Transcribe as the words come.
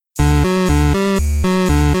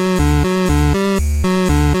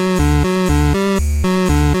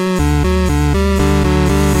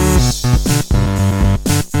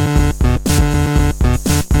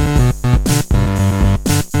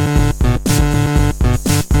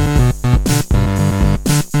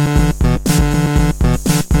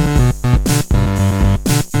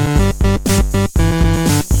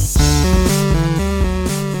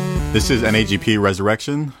This is NAGP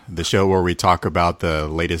Resurrection, the show where we talk about the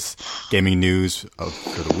latest gaming news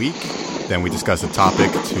for the week. Then we discuss a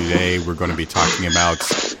topic. Today we're going to be talking about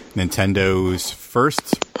Nintendo's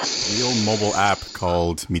first real mobile app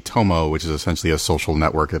called Miitomo, which is essentially a social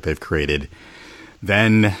network that they've created.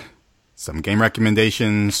 Then some game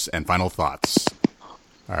recommendations and final thoughts.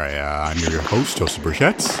 All right, I'm your host, Joseph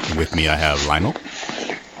Burchett. And with me I have Lionel.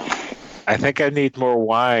 I think I need more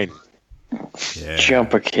wine. Yeah.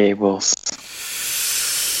 Jumper cables.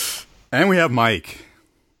 And we have Mike.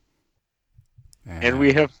 And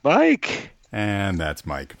we have Mike. And that's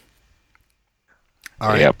Mike. All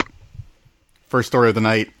right. Yep. First story of the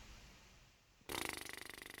night.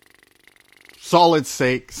 Solid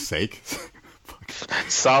sake.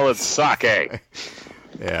 Solid sake.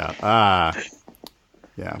 Yeah.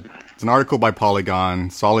 Yeah. It's an article by Polygon.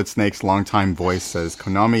 Solid Snake's longtime voice says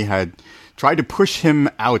Konami had tried to push him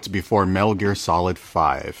out before Metal Gear Solid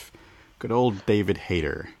 5. Good old David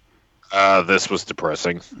Hayter. This was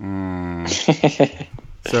depressing.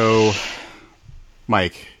 So,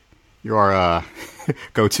 Mike, you're our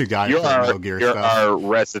go-to guy for Metal Gear stuff. You're our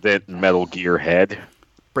resident Metal Gear head.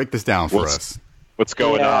 Break this down for us. What's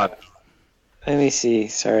going on? Let me see.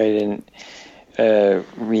 Sorry, I didn't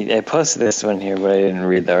read. I posted this one here, but I didn't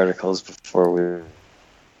read the articles before we.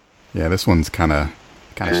 Yeah, this one's kind of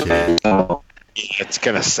shitty. It's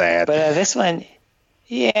kind of sad. But this one,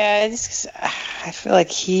 yeah, I feel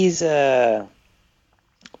like he's well,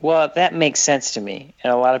 that makes sense to me,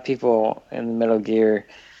 and a lot of people in the Metal Gear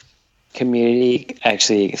community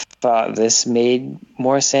actually thought this made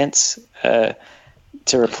more sense to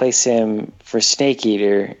replace him for Snake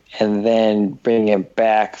Eater and then bring him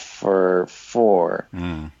back for 4,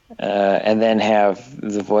 and then have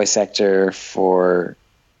the voice actor for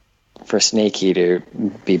Snake Eater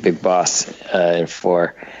be Big Boss in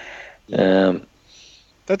 4.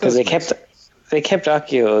 Because they kept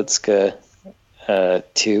Akio Otsuka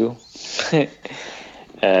too,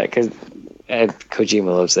 because Kojima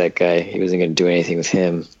loves that guy. He wasn't going to do anything with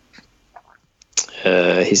him.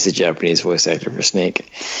 He's the Japanese voice actor for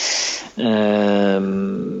Snake.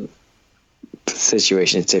 The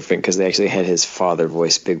situation is different because they actually had his father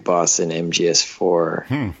voice Big Boss in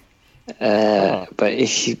MGS4. But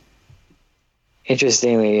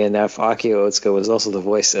interestingly enough, Akio Otsuka was also the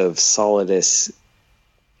voice of Solidus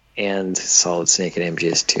and Solid Snake in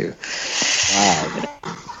MGS2.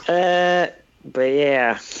 Wow. But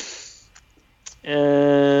yeah.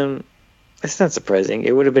 It's not surprising.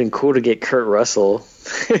 It would have been cool to get Kurt Russell.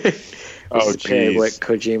 Apparently what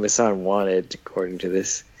Kojima-san wanted, according to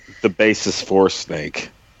this. The basis for Snake.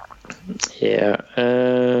 Yeah. I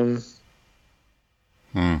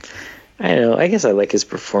don't know. I guess I like his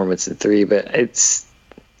performance in 3, but it's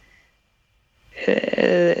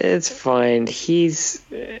fine. He's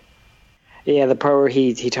the part where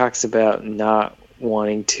he talks about not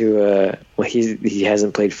wanting to he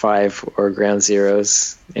hasn't played 5 or Ground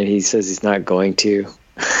Zeroes, and he says he's not going to.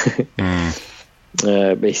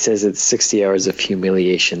 But he says it's 60 hours of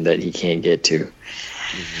humiliation that he can't get to.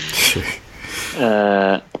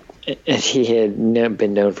 And he had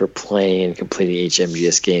been known for playing and completing each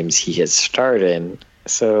MGS games he had starred in.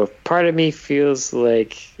 So part of me feels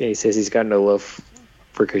like he says he's got no love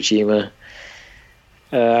for Kojima.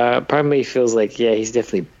 Part of me feels like, yeah, he's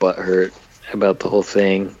definitely butthurt about the whole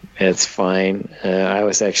thing. It's fine. I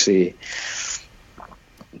was actually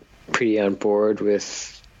pretty on board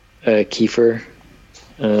with Kiefer.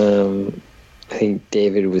 I think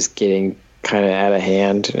David was getting kind of out of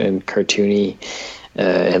hand and cartoony,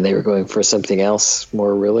 and they were going for something else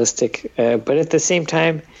more realistic. But at the same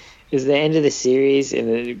time, it's the end of the series, and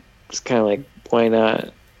it was kind of like, why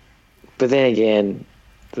not? But then again,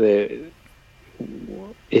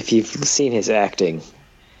 if you've seen his acting,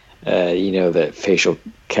 you know that facial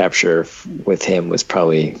capture with him was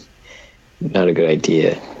probably not a good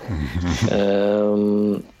idea.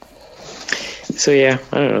 So yeah,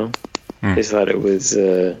 I don't know. I just thought it was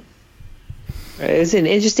an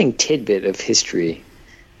interesting tidbit of history,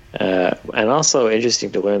 and also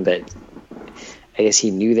interesting to learn that I guess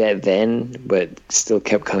he knew that then, but still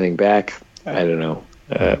kept coming back. I don't know.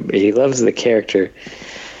 But he loves the character.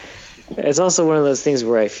 It's also one of those things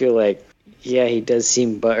where I feel like, yeah, he does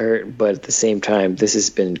seem butthurt, but at the same time, this has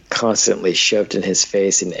been constantly shoved in his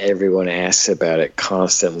face, and everyone asks about it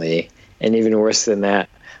constantly. And even worse than that,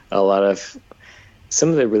 some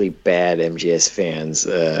of the really bad MGS fans,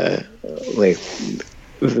 like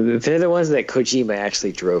they're the ones that Kojima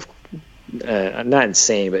actually drove. Not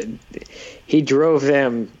insane, but he drove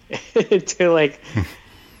them to like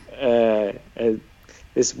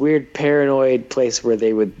this weird paranoid place where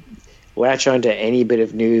they would latch onto any bit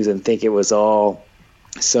of news and think it was all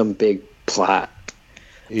some big plot.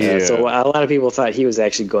 Yeah. So a lot of people thought he was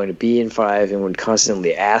actually going to be in 5 and would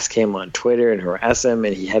constantly ask him on Twitter and harass him,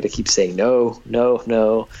 and he had to keep saying no.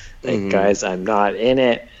 Like, guys, I'm not in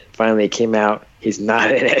it. Finally, it came out. He's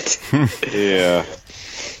not in it. Yeah.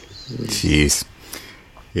 Jeez.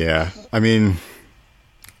 Yeah. I mean,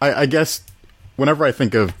 I guess whenever I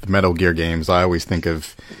think of Metal Gear games, I always think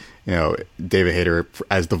of, David Hayter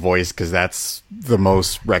as the voice, because that's the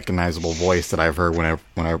most recognizable voice that I've heard when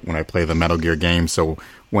I play the Metal Gear game. So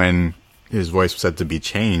when his voice was said to be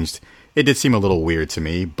changed, it did seem a little weird to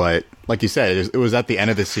me. But like you said, it was at the end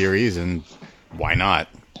of the series, and why not?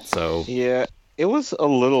 So Yeah, it was a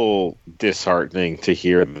little disheartening to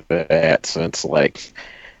hear that, since, like,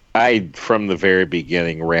 I, from the very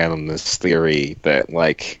beginning, ran on this theory that,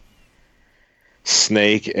 like,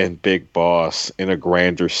 Snake and Big Boss in a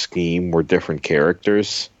grander scheme were different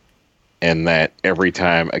characters, and that every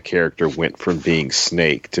time a character went from being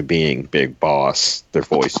Snake to being Big Boss, their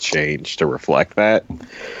voice changed to reflect that.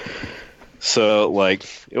 So, like,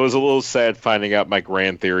 it was a little sad finding out my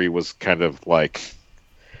grand theory was kind of, like,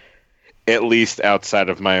 at least outside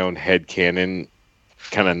of my own headcanon,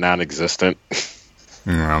 kind of non-existent.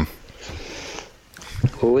 yeah.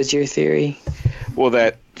 What was your theory? Well,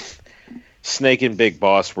 that Snake and Big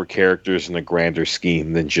Boss were characters in a grander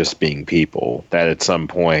scheme than just being people. That at some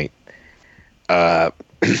point,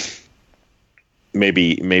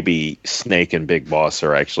 maybe Snake and Big Boss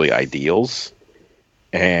are actually ideals,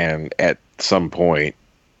 and at some point,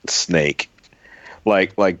 Snake,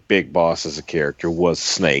 like Big Boss as a character, was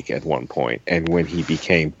Snake at one point, and when he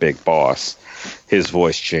became Big Boss, his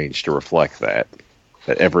voice changed to reflect that.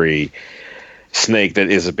 That every Snake that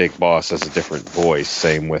is a Big Boss has a different voice.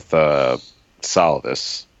 Same with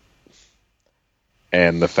Solidus.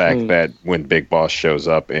 And the fact that when Big Boss shows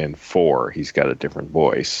up in 4, he's got a different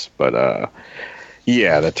voice. But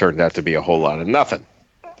yeah, that turned out to be a whole lot of nothing.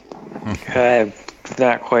 I'm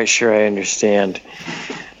not quite sure I understand.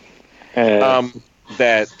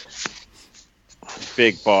 That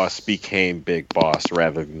Big Boss became Big Boss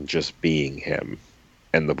rather than just being him,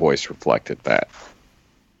 and the voice reflected that.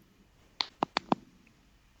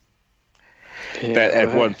 Yeah, that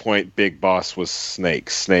at one point Big Boss was Snake.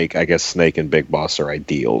 I guess Snake and Big Boss are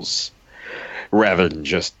ideals rather than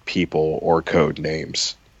just people or code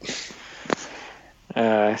names.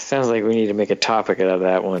 Sounds like we need to make a topic out of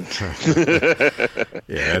that one.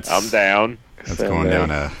 Yeah, I'm down. That's going down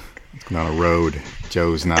a road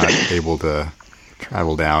Joe's not able to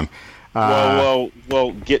travel down. Well,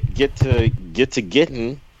 get to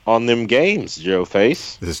getting on them games, Joe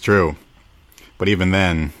Face. This is true, but even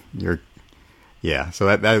then, so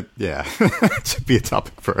that should be a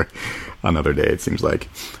topic for another day. It seems like,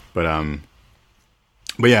 but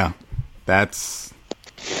yeah, that's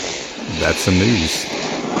some news.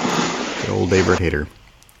 Good old David Hayter.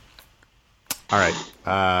 All right,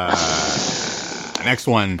 next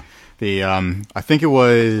one. I think it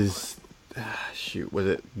was was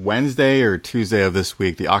it Wednesday or Tuesday of this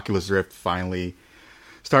week? The Oculus Rift finally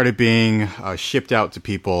started being shipped out to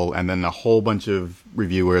people, and then a whole bunch of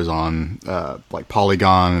reviewers on like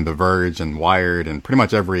Polygon and The Verge and Wired and pretty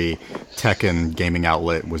much every tech and gaming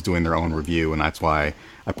outlet was doing their own review, and that's why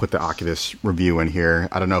I put the Oculus review in here.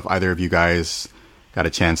 I don't know if either of you guys got a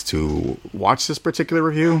chance to watch this particular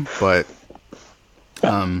review, but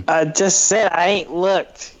I just said I ain't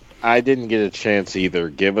looked. I didn't get a chance either.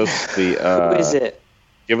 Give us the Who is it?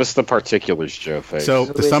 Give us the particulars, Joe Face. So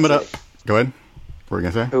Who to sum is it up, it? go ahead. What were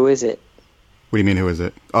you gonna say? Who is it? What do you mean, who is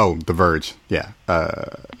it? Oh, The Verge. Yeah.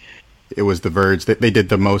 It was The Verge. They did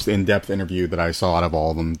the most in-depth interview that I saw out of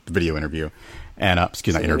all of them, the video interview. And, not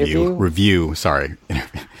interview, review, sorry.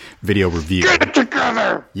 Video review. Get it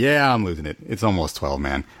together! Yeah, I'm losing it. It's almost 12,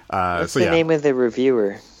 man. What's the name of the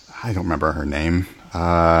reviewer? I don't remember her name.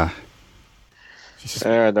 Don't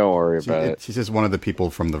worry about it. She's just one of the people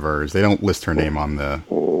from The Verge. They don't list her name on the...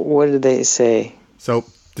 What did they say? So,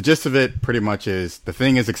 the gist of it pretty much is the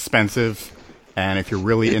thing is expensive, and if you're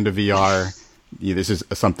really into VR, this is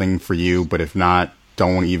something for you, but if not,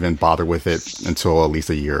 don't even bother with it until at least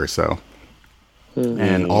a year or so. Mm-hmm.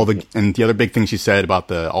 And the other big thing she said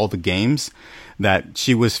about all the games, that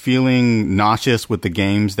she was feeling nauseous with the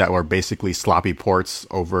games that were basically sloppy ports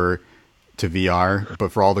over to VR,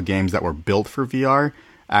 but for all the games that were built for VR,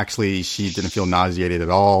 actually she didn't feel nauseated at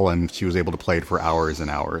all, and she was able to play it for hours and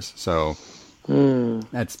hours. So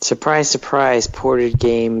that's surprise, ported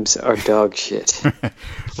games are dog shit.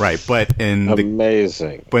 Right, but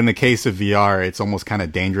amazing. But in the case of VR, it's almost kind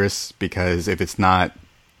of dangerous, because if it's not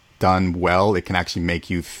done well, it can actually make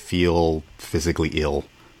you feel physically ill.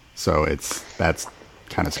 So that's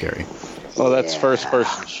kind of scary. Well, that's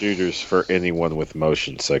first-person shooters for anyone with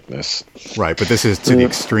motion sickness. Right, but this is to the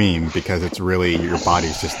extreme because it's really your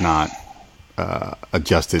body's just not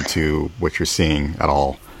adjusted to what you're seeing at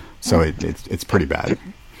all. So it's pretty bad.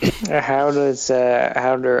 How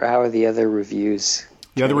are the other reviews?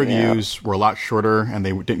 The other reviews were a lot shorter, and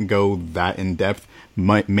they didn't go that in depth.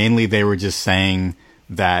 Mainly, they were just saying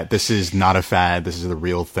that this is not a fad. This is the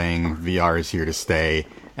real thing. VR is here to stay,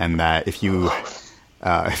 and that if you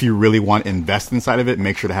really want to invest inside of it,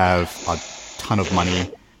 make sure to have a ton of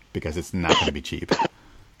money because it's not going to be cheap.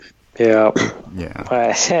 Yeah.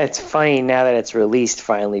 Yeah. It's funny now that it's released.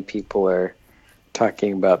 Finally, people are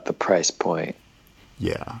talking about the price point.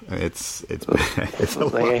 Yeah, it's a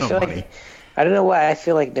lot of money. I don't know why. I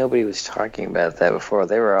feel like nobody was talking about that before.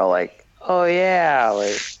 They were all like, "Oh yeah."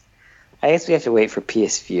 Like, I guess we have to wait for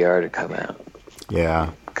PSVR to come out. Yeah.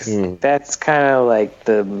 Because that's kind of like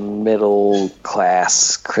the middle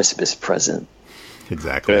class Christmas present.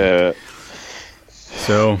 Exactly.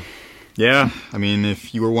 So, yeah, I mean,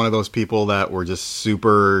 if you were one of those people that were just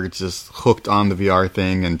just hooked on the VR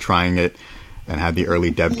thing and trying it and had the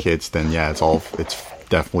early dev kits, then yeah, it's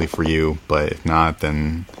definitely for you. But if not,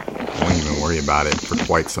 then don't even worry about it for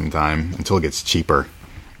quite some time until it gets cheaper.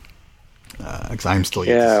 Because I'm still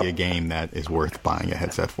yet to see a game that is worth buying a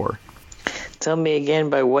headset for. Tell me again,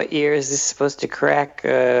 by what year is this supposed to crack?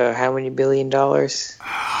 How many $1 billion?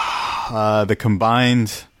 The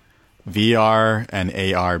combined VR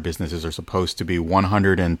and AR businesses are supposed to be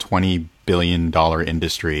 $120 billion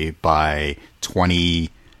industry by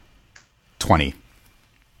 2020.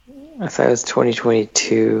 I thought it was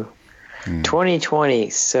 2022. 2020.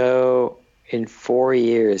 So in 4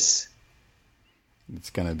 years,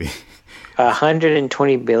 it's going to be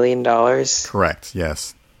 $120 billion. Correct.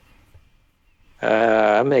 Yes.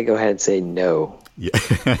 I'm going to go ahead and say no. Yeah.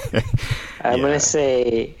 I'm going to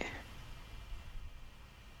say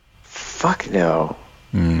fuck no.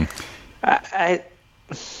 I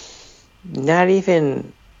not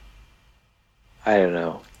even. I don't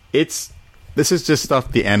know. This is just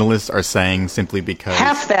stuff the analysts are saying simply because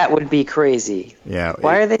half that would be crazy. Yeah.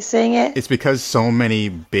 Why are they saying it? It's because so many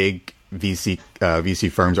big VC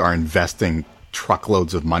firms are investing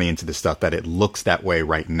truckloads of money into this stuff that it looks that way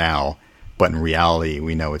right now, but in reality,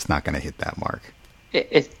 we know it's not going to hit that mark.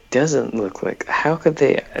 It doesn't look like. How could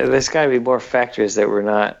they? There's got to be more factors that we're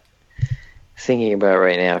not thinking about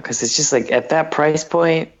right now, because it's just like at that price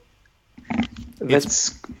point,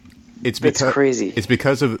 it's crazy. It's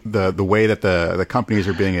because of the way that the companies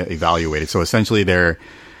are being evaluated. So essentially,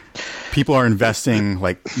 people are investing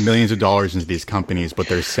like millions of dollars into these companies, but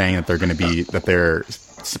they're saying that they're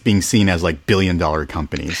being seen as like $1 billion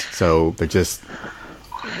companies. So they're just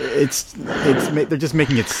they're just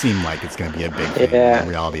making it seem like it's going to be a big thing. Yeah. In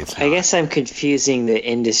reality, it's not. I guess I'm confusing the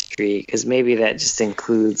industry, because maybe that just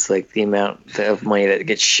includes like the amount of money that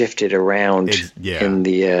gets shifted around in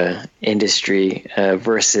the industry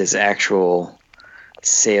versus actual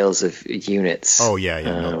sales of units. Oh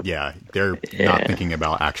yeah. They're not thinking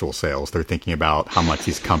about actual sales. They're thinking about how much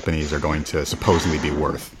these companies are going to supposedly be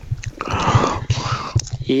worth.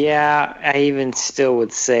 Yeah, I even still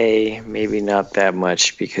would say maybe not that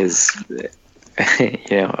much, because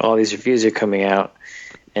all these reviews are coming out,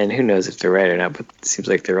 and who knows if they're right or not, but it seems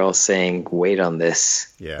like they're all saying wait on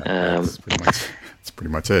this. Yeah, that's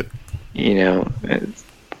pretty much it.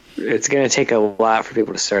 It's going to take a lot for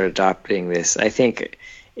people to start adopting this. I think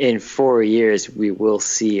in 4 years we will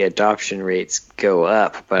see adoption rates go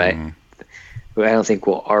up, but I don't think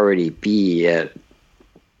we'll already be at.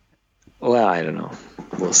 Well, I don't know.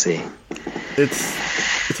 We'll see.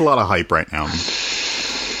 It's a lot of hype right now.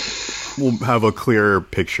 We'll have a clearer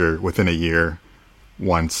picture within a year,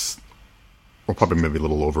 or probably maybe a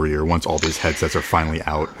little over a year, once all these headsets are finally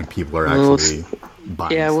out and people are actually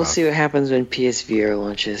buying. Yeah, we'll see what happens when PSVR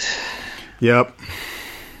launches. Yep,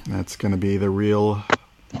 that's going to be the real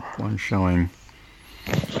one showing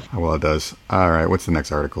how well it does. All right, what's the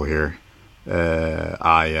next article here?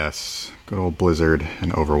 Yes, good old Blizzard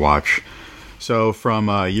and Overwatch. So from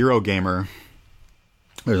Eurogamer,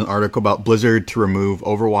 there's an article about Blizzard to remove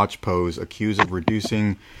Overwatch pose accused of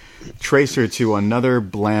reducing Tracer to another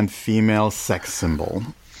bland female sex symbol.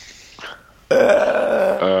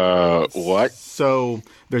 What? So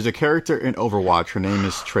there's a character in Overwatch. Her name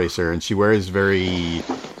is Tracer, and she wears very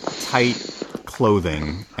tight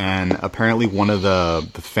clothing. And apparently one of the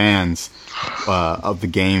fans of the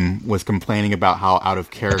game was complaining about how out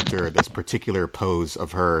of character this particular pose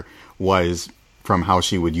of her was from how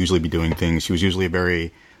she would usually be doing things. She was usually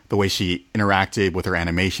the way she interacted with her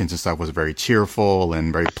animations and stuff was very cheerful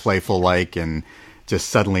and very playful-like, and just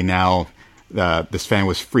suddenly now this fan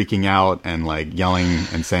was freaking out and like yelling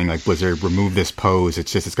and saying like, Blizzard, remove this pose.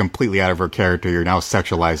 It's completely out of her character. You're now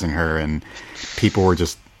sexualizing her. And people were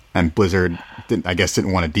and Blizzard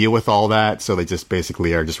didn't want to deal with all that. So they just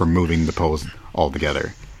basically are just removing the pose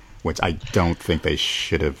altogether, which I don't think they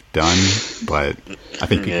should have done. But I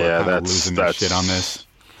think people are kind of losing their shit on this.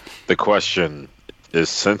 The question is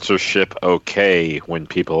censorship okay when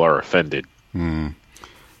people are offended?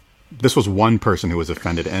 This was one person who was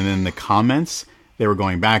offended, and in the comments they were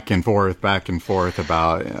going back and forth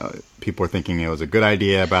about people were thinking it was a good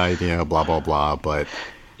idea, bad idea, blah blah blah. But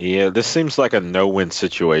yeah, this seems like a no-win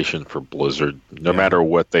situation for Blizzard. No matter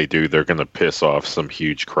what they do, they're going to piss off some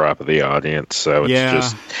huge crop of the audience. So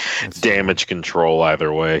it's just damage control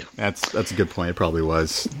either way. That's a good point. It probably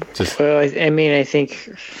was. Well, I mean,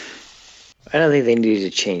 I don't think they needed to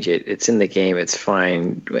change it. It's in the game. It's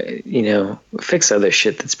fine. Fix other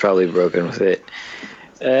shit that's probably broken with it.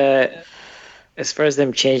 As far as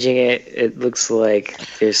them changing it, it looks like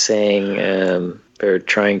they're saying they're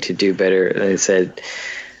trying to do better. They said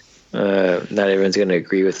not everyone's going to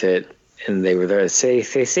agree with it, and they say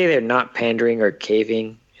they're not pandering or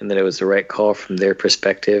caving, and that it was the right call from their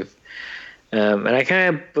perspective. And I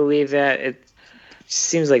kind of believe that. It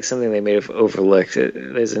seems like something they may have overlooked.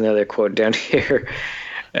 There's another quote down here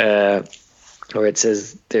where it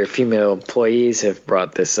says their female employees have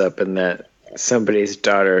brought this up, and that somebody's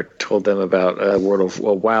daughter told them about a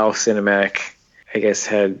WoW cinematic. I guess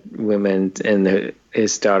had women, and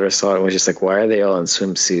his daughter saw it and was just like, "Why are they all in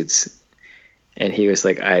swimsuits?" And he was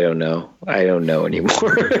like, "I don't know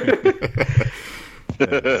anymore." So,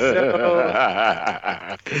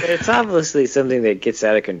 it's obviously something that gets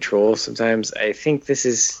out of control sometimes. I think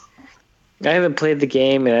I haven't played the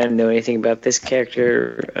game and I don't know anything about this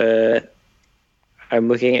character. I'm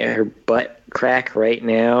looking at her butt crack right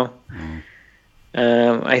now.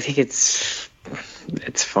 I think it's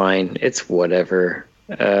fine. It's whatever.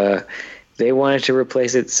 They wanted to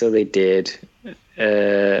replace it, so they did.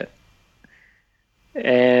 And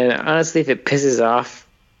honestly, if it pisses off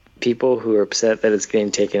people who are upset that it's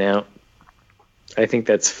getting taken out, I think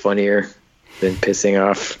that's funnier than pissing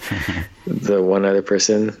off the one other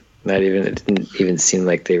person. It didn't even seem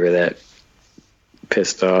like they were that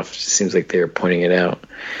pissed off. It just seems like they were pointing it out.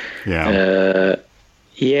 Yeah.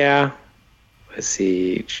 Let's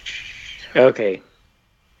see. Okay.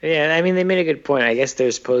 Yeah, I mean, they made a good point. I guess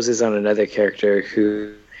there's poses on another character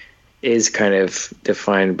who is kind of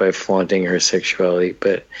defined by flaunting her sexuality,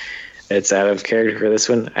 but it's out of character for this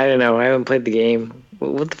one. I don't know. I haven't played the game.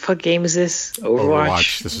 What the fuck game is this?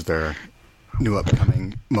 Overwatch? This is their new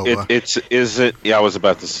upcoming MOBA. I was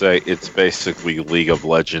about to say, it's basically League of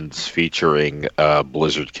Legends featuring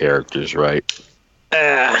Blizzard characters, right?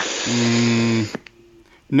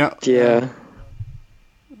 No. Yeah.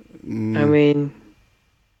 I mean,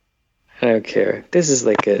 I don't care. This is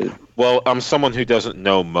like a... Well, I'm someone who doesn't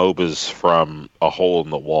know MOBAs from a hole in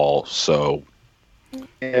the wall, so...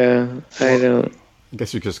 Yeah, I don't... I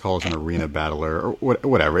guess you could just call it an arena battler or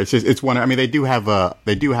whatever. It's one. I mean, they do have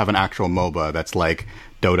an actual MOBA that's like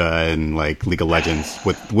Dota and like League of Legends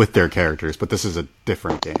with their characters, but this is a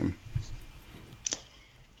different game.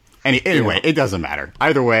 Anyway, It doesn't matter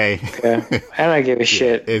either way. Yeah, I don't give a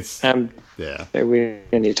shit. We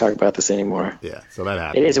don't need to talk about this anymore. Yeah, so that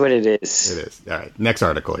happened. It is what it is. It is. All right, next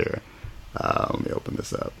article here. Let me open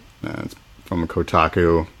this up. It's from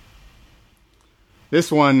Kotaku. This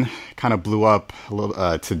one kind of blew up a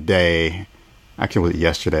little today. Actually, it was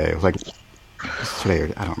yesterday. It was like today,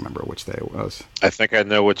 or I don't remember which day it was. I think I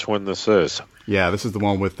know which one this is. Yeah, this is the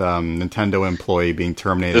one with Nintendo employee being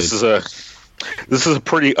terminated. This is a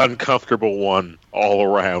pretty uncomfortable one all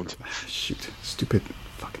around. Shoot, stupid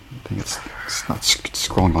fucking thing. It's not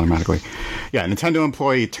scrolling automatically. Yeah, Nintendo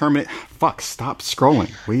employee terminated. Fuck, stop scrolling.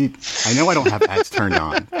 I know I don't have ads turned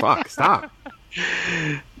on. Fuck, stop.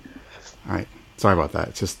 All right. Sorry about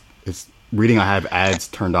that. It's reading I have ads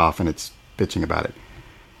turned off and it's bitching about it.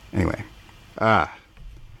 Anyway.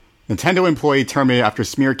 Nintendo employee terminated after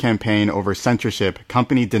smear campaign over censorship.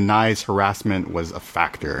 Company denies harassment was a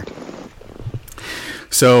factor.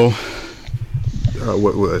 So,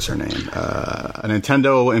 what was her name? A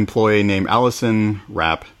Nintendo employee named Allison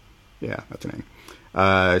Rapp. Yeah, that's her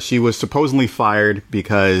name. She was supposedly fired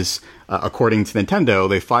because, according to Nintendo,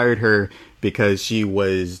 they fired her because she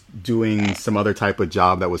was doing some other type of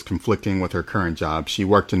job that was conflicting with her current job. She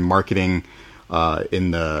worked in marketing in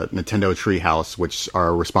the Nintendo Treehouse, which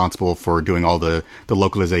are responsible for doing all the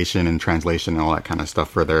localization and translation and all that kind of stuff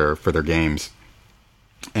for their games.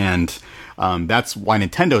 And that's why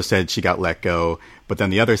Nintendo said she got let go. But then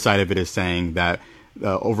the other side of it is saying that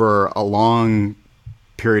over a long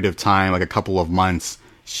period of time, like a couple of months,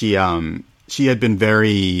 she had been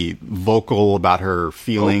very vocal about her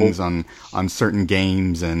feelings on certain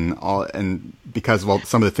games and because of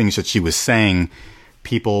some of the things that she was saying,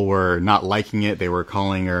 people were not liking it. They were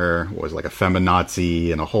calling her like a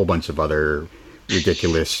feminazi and a whole bunch of other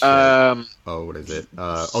ridiculous shit. What is it?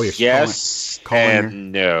 Yes,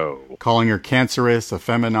 calling her cancerous, a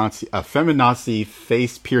feminazi,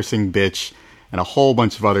 face piercing bitch, and a whole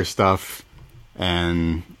bunch of other stuff.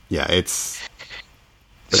 And yeah, it's.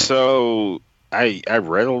 So I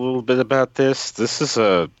read a little bit about this. This is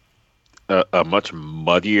a much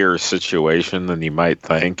muddier situation than you might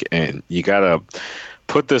think, and you gotta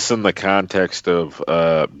put this in the context of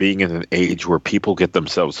being in an age where people get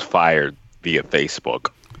themselves fired via Facebook.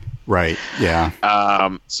 Right. Yeah.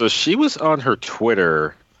 So she was on her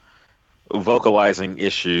Twitter vocalizing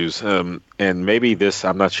issues, and maybe this,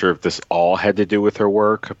 I'm not sure if this all had to do with her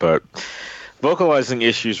work, but vocalizing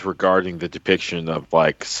issues regarding the depiction of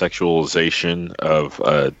like sexualization of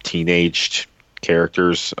teenaged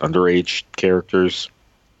characters, underage characters.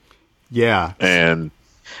 Yeah. And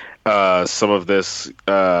some of this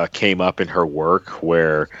came up in her work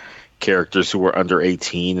where characters who were under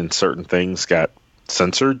 18 and certain things got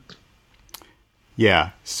censored.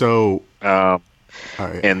 Yeah. So, right.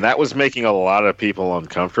 And that was making a lot of people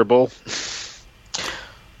uncomfortable.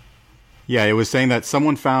 Yeah, it was saying that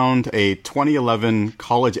someone found a 2011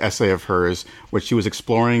 college essay of hers, which she was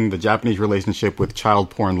exploring the Japanese relationship with child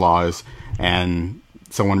porn laws, and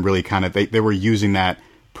someone really kind of, they were using that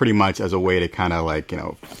pretty much as a way to kind of like,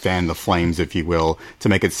 fan the flames, if you will, to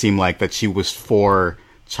make it seem like that she was for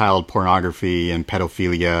child pornography and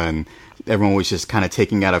pedophilia, and everyone was just kind of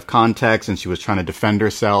taking out of context, and she was trying to defend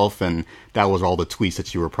herself, and that was all the tweets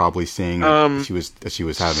that you were probably seeing that she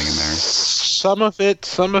was having in there. Some of it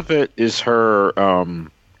is her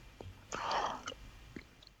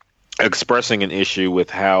expressing an issue with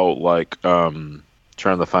how, like, trying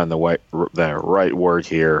to find the right word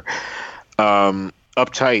here.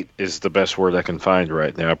 Uptight is the best word I can find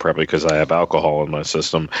right now, probably because I have alcohol in my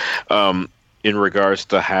system. In regards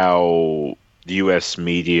to how U.S.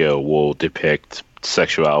 media will depict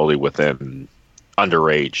sexuality within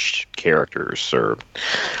underage characters or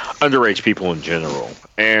underage people in general.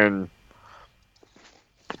 And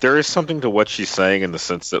there is something to what she's saying in the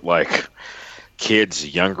sense that, like,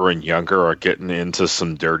 kids younger and younger are getting into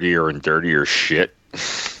some dirtier and dirtier shit.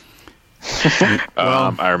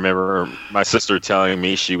 I remember my sister telling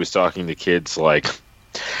me she was talking to kids, like,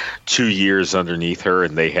 2 years underneath her,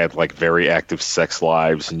 and they had like very active sex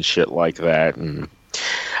lives and shit like that. And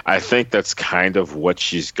I think that's kind of what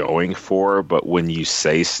she's going for. But when you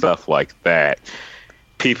say stuff like that,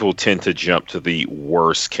 people tend to jump to the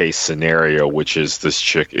worst case scenario, which is this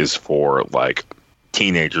chick is for like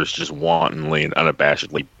teenagers just wantonly and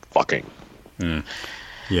unabashedly fucking.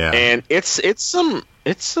 Yeah, and it's some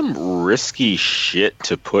risky shit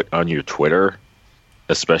to put on your Twitter,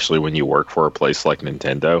 especially when you work for a place like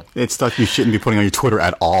Nintendo. It's stuff you shouldn't be putting on your Twitter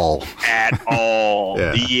at all. At all.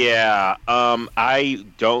 Yeah. I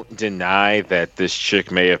don't deny that this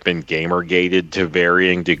chick may have been gamergated to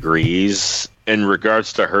varying degrees. In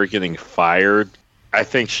regards to her getting fired, I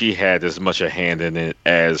think she had as much a hand in it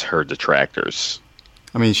as her detractors.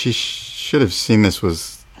 I mean, she should have seen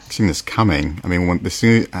this coming. I mean,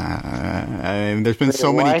 there's been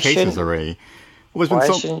so many cases already.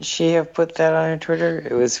 Why shouldn't she have put that on her Twitter?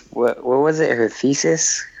 It was what was it? Her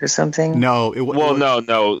thesis or something? No.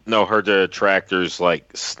 No. Her detractors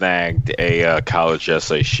like snagged a college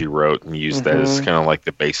essay she wrote and used that as kind of like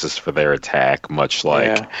the basis for their attack. Much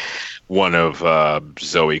like one of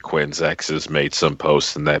Zoe Quinn's exes made some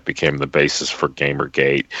post, and that became the basis for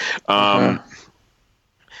Gamergate. Well,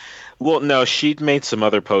 no, she'd made some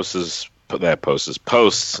other posts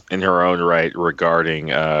in her own right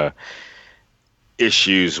regarding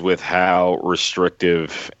issues with how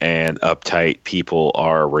restrictive and uptight people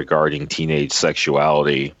are regarding teenage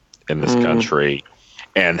sexuality in this country,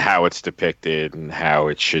 and how it's depicted and how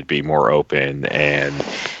it should be more open. And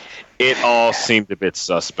it all seemed a bit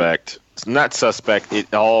suspect. It's not suspect.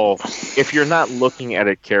 It all, if you're not looking at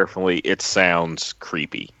it carefully, it sounds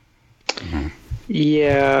creepy.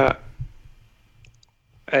 Yeah.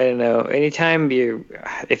 I don't know. Anytime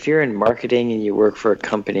if you're in marketing and you work for a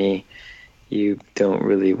company, you don't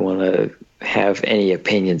really want to have any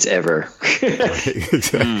opinions ever.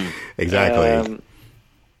 Exactly.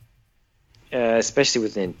 Especially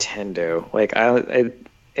with Nintendo. Like,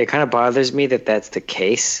 it kind of bothers me that that's the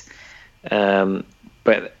case.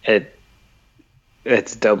 But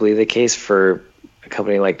it's doubly the case for a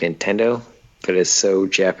company like Nintendo that is so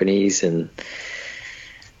Japanese and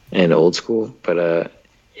old school. But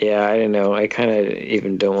Yeah, I don't know. I kind of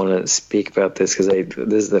even don't want to speak about this because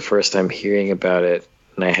this is the first time hearing about it,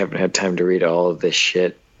 and I haven't had time to read all of this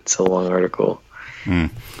shit. It's a long article.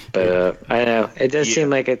 But I don't know. It does seem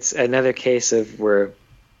like it's another case of where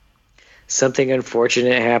something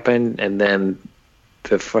unfortunate happened, and then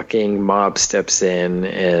the fucking mob steps in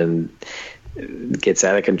and gets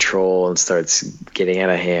out of control and starts getting out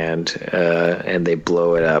of hand, and they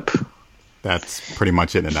blow it up. That's pretty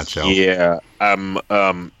much it in a nutshell. Yeah.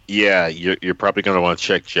 Yeah, you're probably going to want to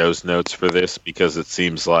check Joe's notes for this because it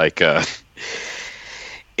seems like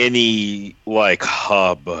any like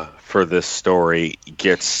hub for this story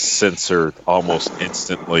gets censored almost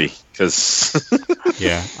instantly because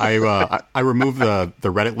Yeah, I removed the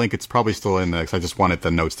Reddit link. It's probably still in there because I just wanted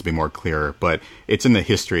the notes to be more clear. But it's in the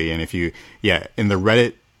history, and if you in the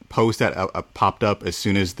Reddit post that popped up as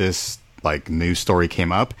soon as this like news story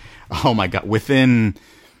came up, oh my god, within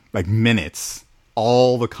like minutes,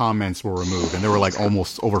 all the comments were removed, and there were like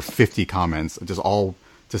almost over 50 comments, just all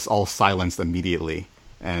silenced immediately.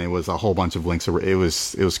 And it was a whole bunch of links. It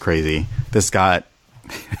was crazy. This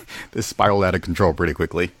spiraled out of control pretty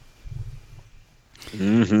quickly.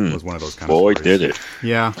 It was one of those kind of stories. Boy, did it.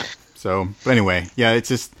 Yeah. So, but anyway, it's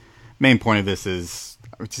just main point of this is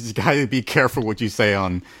you gotta be careful what you say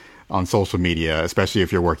on social media, especially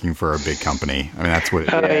if you're working for a big company. I mean, that's what.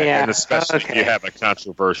 And especially if you have a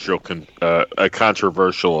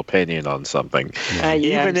controversial opinion on something,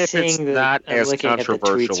 even if it's not as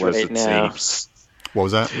controversial as it seems. What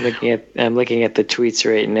was that? I'm looking at the tweets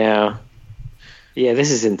right now. Yeah,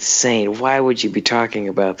 this is insane. Why would you be talking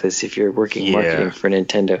about this if you're working marketing for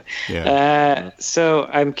Nintendo? Yeah. So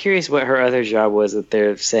I'm curious what her other job was that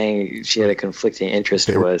they're saying she had a conflicting interest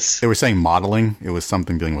was. They were saying modeling. It was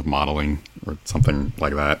something dealing with modeling or something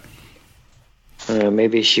like that.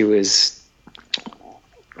 Maybe she was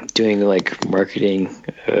doing like marketing,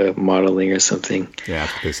 modeling or something. Yeah,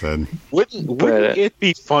 that's what they said. Wouldn't it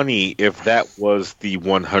be funny if that was the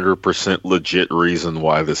 100% legit reason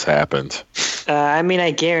why this happened? I mean,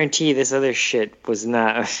 I guarantee this other shit was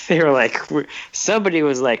not. They were like, somebody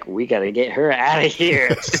was like, we got to get her out of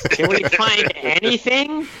here. Can we find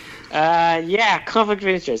anything? Yeah, conflict of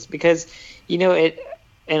interest. Because, it,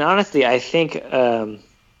 and honestly, I think, all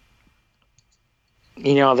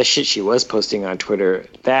the shit she was posting on Twitter,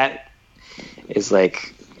 that is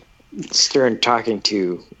like Stern talking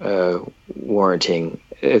to warranting.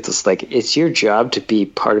 It's like, it's your job to be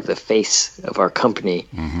part of the face of our company.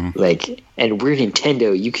 Mm-hmm. Like, and we're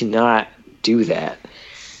Nintendo. You cannot do that.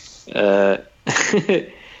 Yeah,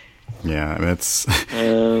 it's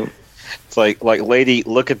it's like, lady,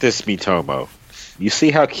 look at this Mitomo. You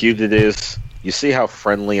see how cute it is? You see how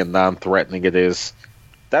friendly and non-threatening it is?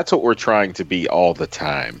 That's what we're trying to be all the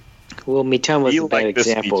time. Well, Mitomo's a bad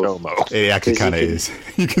example. Mitomo. It actually kind of is.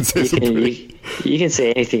 You can say you can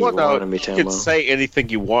say anything you want on Mitomo. You can say anything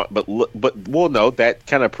you want, but that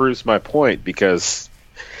kind of proves my point because,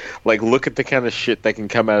 like, look at the kind of shit that can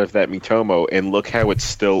come out of that Mitomo, and look how it's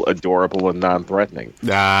still adorable and non-threatening.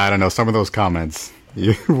 I don't know some of those comments.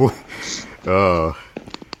 But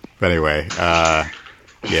anyway,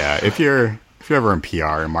 if you're ever in PR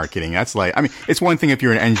and marketing, that's like, I mean, it's one thing if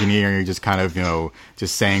you're an engineer and you're just kind of,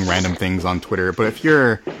 just saying random things on Twitter, but if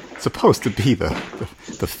you're supposed to be the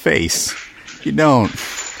face, you don't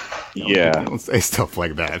say stuff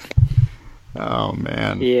like that. Oh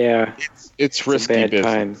man. Yeah. It's risky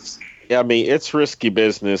business. Yeah, I mean, it's risky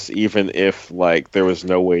business even if like there was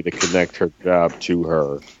no way to connect her job to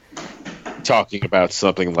her. Talking about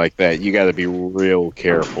something like that, you got to be real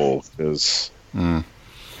careful because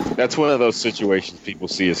that's one of those situations people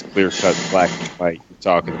see as clear-cut black and white. You're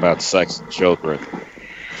talking about sex and children.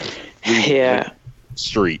 Yeah.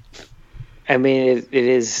 Street. I mean, it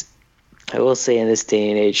is. I will say, in this day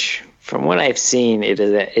and age, from what I've seen, it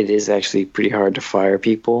is actually pretty hard to fire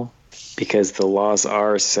people because the laws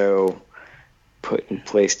are so put in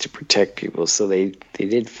place to protect people. So they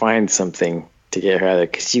did find something to get her out of there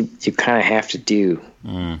because you kind of have to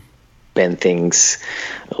bend things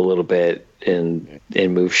a little bit and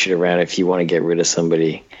move shit around if you want to get rid of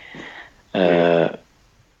somebody. But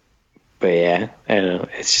yeah, I don't know.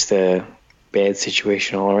 It's just a bad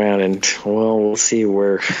situation all around, and we'll see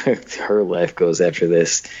where her life goes after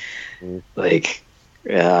this. Like,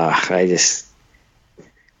 we'll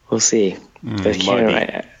see.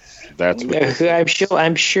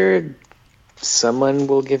 I'm sure someone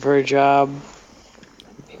will give her a job.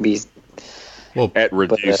 Maybe. Well, at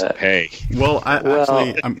reduced pay. Well,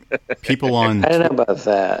 people on I don't know about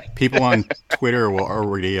that. People on Twitter were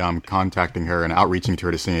already contacting her and outreaching to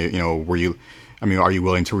her to say, I mean, are you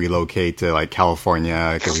willing to relocate to like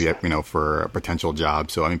California because for a potential job?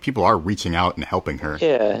 So I mean, people are reaching out and helping her.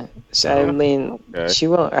 Yeah. So I mean, she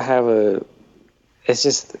won't have a. It's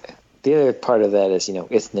just the other part of that is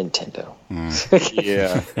it's Nintendo.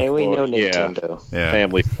 Yeah, and we know Nintendo. Yeah.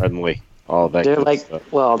 Family friendly. All that. They're good like,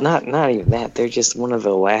 stuff. well, not even that. They're just one of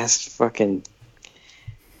the last fucking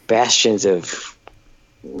bastions of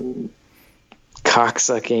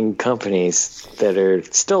cocksucking companies that are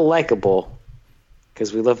still likable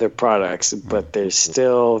because we love their products, but they're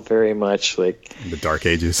still very much like The Dark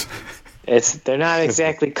Ages. they're not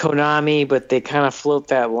exactly Konami, but they kind of float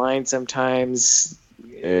that line sometimes.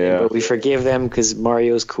 Yeah. But we forgive them because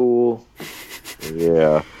Mario's cool.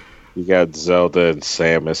 Yeah. You got Zelda and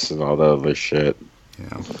Samus and all the other shit.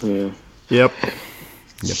 Yeah. Yep.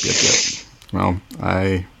 Well,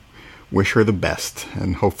 I wish her the best,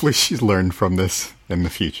 and hopefully she's learned from this in the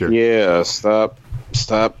future. Yeah, stop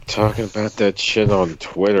talking about that shit on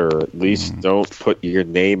Twitter. At least don't put your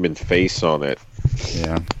name and face on it.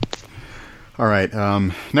 Yeah. All right.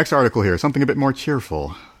 Next article here. Something a bit more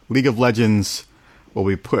cheerful. League of Legends.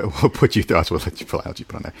 We'll put you through. We'll let you put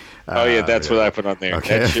on there. Oh yeah, that's what I put on there.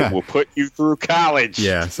 Okay. That shit will put you through college.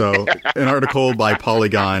 Yeah. So, an article by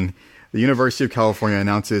Polygon. The University of California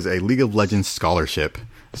announces a League of Legends scholarship.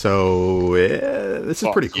 So this is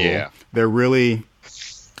pretty cool. Yeah. They're really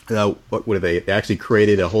what are they? They actually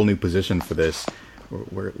created a whole new position for this.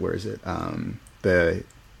 Where is it? They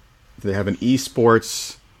have an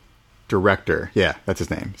esports director. Yeah, that's his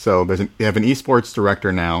name. So they have an esports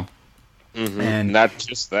director now. Mm-hmm. And not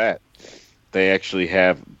just that, they actually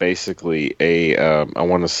have basically a I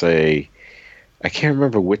want to say, I can't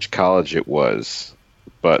remember which college it was,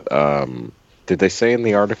 but did they say in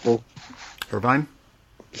the article? Irvine?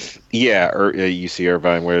 Yeah, or UC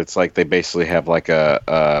Irvine, where it's like they basically have like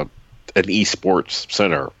an esports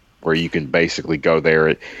center where you can basically go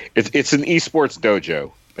there. It's an esports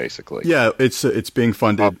dojo, basically. Yeah, it's being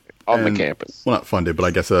funded on the campus. Well, not funded, but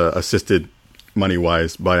I guess assisted money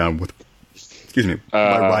wise by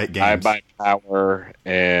by Riot Games. By Power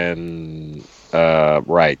and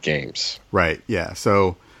Riot Games. Right. Yeah.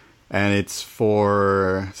 So, and it's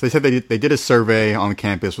so they said they did a survey on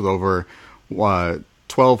campus with over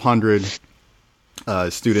 1,200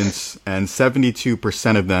 students, and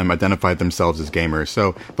 72% of them identified themselves as gamers.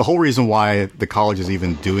 So the whole reason why the college is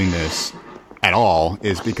even doing this at all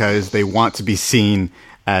is because they want to be seen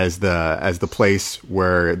as the place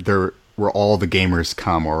where all the gamers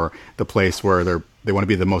come, or the place where they want to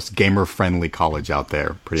be the most gamer friendly college out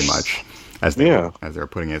there, pretty much, as they're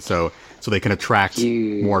putting it. So they can attract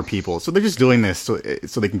more people. So they're just doing this so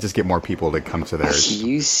they can just get more people to come to theirs.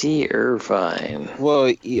 UC Irvine.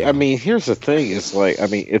 Well, I mean, here's the thing: is like, I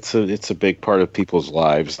mean, it's a big part of people's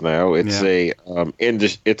lives now. It's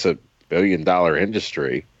it's a $1 billion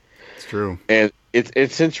industry. It's true, and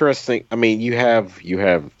it's interesting. I mean, you have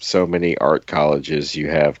so many art colleges.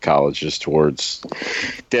 You have colleges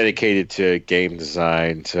dedicated to game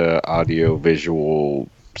design, to audio, visual,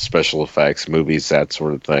 special effects, movies, that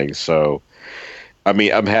sort of thing. So, I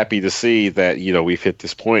mean, I'm happy to see that we've hit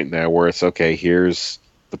this point now where it's okay. Here's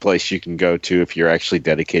the place you can go to if you're actually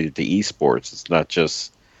dedicated to esports. It's not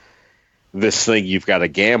just this thing you've got to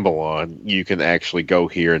gamble on. You can actually go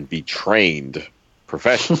here and be trained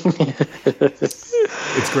professionally.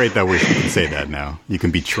 It's great that we can say that now. You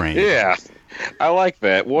can be trained. Yeah, I like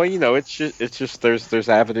that. Well, it's just there's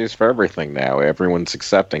avenues for everything now. Everyone's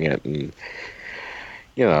accepting it, and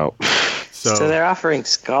So they're offering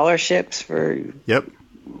scholarships for. Yep.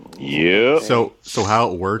 Yep. So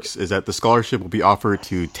how it works is that the scholarship will be offered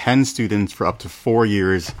to 10 students for up to 4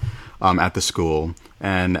 years at the school,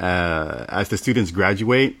 and as the students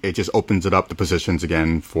graduate, it just opens it up the positions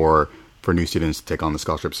again for new students to take on the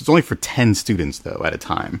scholarships. It's only for 10 students, though, at a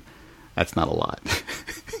time. That's not a lot.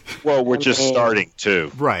 Well, we're just starting,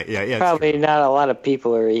 too. Right, yeah. Probably not a lot of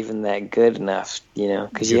people are even that good enough,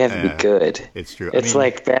 because you have to be good. It's true. It's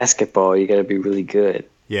like basketball. You got to be really good.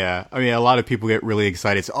 Yeah. I mean, a lot of people get really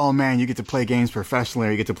excited. It's, oh, man, you get to play games professionally,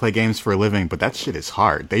 or you get to play games for a living. But that shit is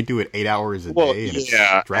hard. They do it 8 hours a day, and it's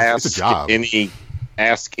stressful. It's a job.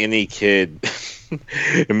 Ask any kid.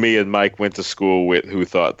 Me and Mike went to school with who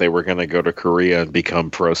thought they were going to go to Korea and become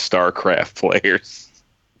pro StarCraft players.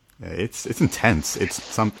 It's intense.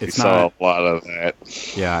 It's not a lot of that.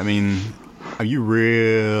 Yeah, I mean, you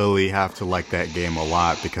really have to like that game a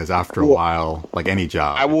lot, because after a while, like any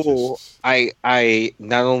job, I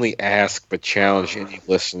not only ask but challenge any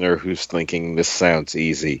listener who's thinking this sounds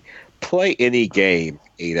easy. Play any game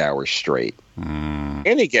 8 hours straight.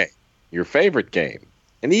 Any game, your favorite game.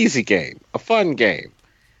 An easy game, a fun game,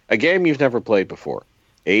 a game you've never played before.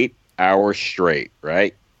 8 hours straight,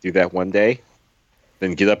 right? Do that one day,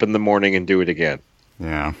 then get up in the morning and do it again.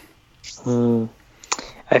 Yeah.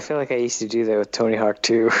 I feel like I used to do that with Tony Hawk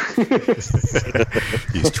too.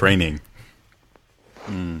 He's training.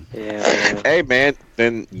 Yeah. Hey, man,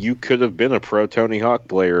 then you could have been a pro Tony Hawk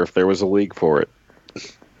player if there was a league for it.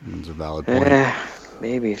 That's a valid point.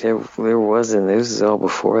 Maybe there wasn't. This is all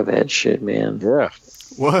before that shit, man. Yeah.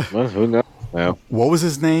 What? Well, who knows? Well, What was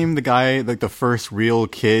his name? The guy, like the first real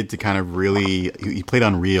kid to kind of really... He played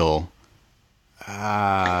Unreal.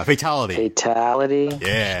 Fatality. Fatality?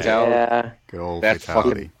 Yeah. Yeah. Good old that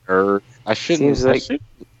Fatality. fucking nerd. I Seems shouldn't like-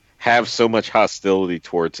 have so much hostility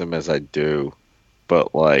towards him as I do.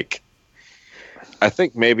 But, like, I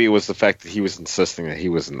think maybe it was the fact that he was insisting that he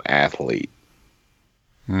was an athlete.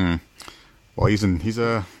 Well, he's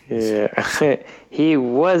a... Yeah. He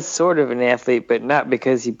was sort of an athlete, but not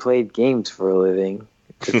because he played games for a living.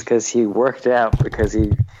 It's because he worked out, because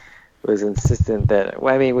he was insistent that,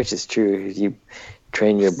 well, I mean, which is true. You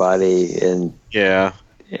train your body and Yeah.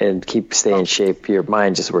 stay in shape, your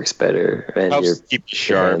mind just works better, and your Helps keep you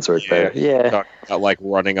sharp. hands work better. Yeah. Talk about, like,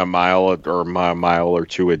 running a mile or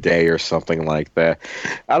two a day or something like that.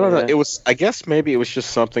 I don't know. Yeah. It was, I guess maybe it was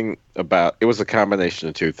just something about, it was a combination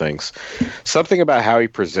of two things. Something about how he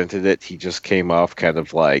presented it, he just came off kind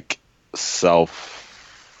of like I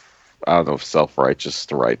don't know if self-righteous is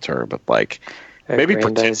the right term, but like maybe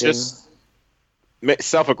Aggrandizing. pretentious.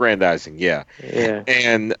 Self-aggrandizing, yeah. Yeah.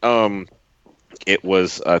 And it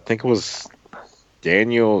was, I think it was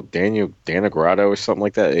Daniel Danagrado or something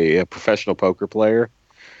like that, a professional poker player.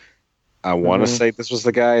 I want to say this was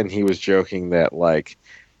the guy, and he was joking that, like,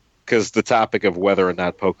 because the topic of whether or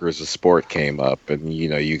not poker is a sport came up, and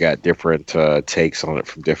you got different takes on it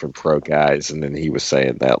from different pro guys, and then he was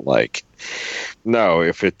saying that, like, no,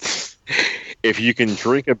 if you can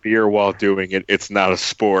drink a beer while doing it, it's not a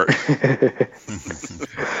sport.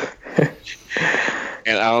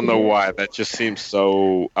 And I don't know why. That just seems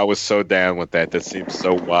so... I was so down with that. That seems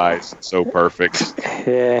so wise and so perfect.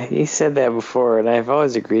 Yeah, he said that before, and I've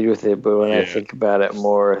always agreed with it, but when I think about it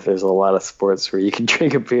more, there's a lot of sports where you can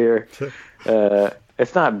drink a beer.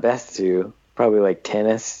 It's not best to. Probably like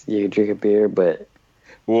tennis, you can drink a beer, but...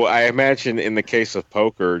 Well, I imagine in the case of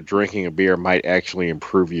poker, drinking a beer might actually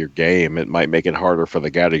improve your game. It might make it harder for the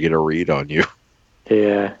guy to get a read on you.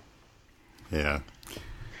 Yeah. Yeah.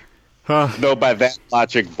 Though by that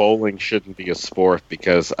logic, bowling shouldn't be a sport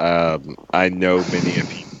because I know many of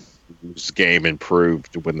people whose game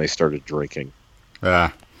improved when they started drinking.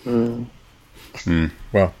 Well,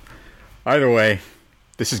 either way,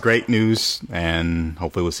 this is great news, and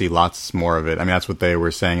hopefully we'll see lots more of it. I mean, that's what they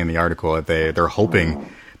were saying in the article, that they're hoping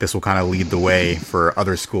this will kind of lead the way for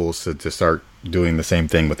other schools to start doing the same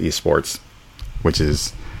thing with esports, which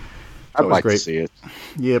is I'd like great. to see it.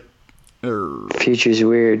 Yep. Future's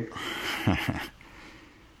weird.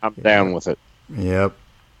 I'm down with it. Yep.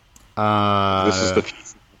 This is the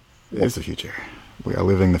future. It is the future. We are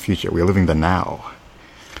living the future. We are living the now.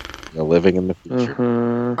 You're living in the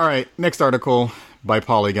future. All right, next article by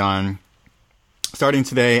Polygon. Starting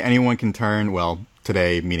today, anyone can turn, well,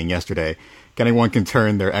 today, meaning yesterday, anyone can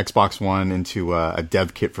turn their Xbox One into a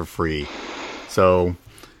dev kit for free. So,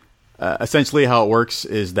 essentially how it works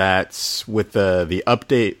is that with the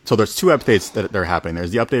update, so there's two updates that are happening.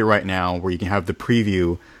 There's the update right now where you can have the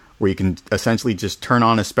preview, where you can essentially just turn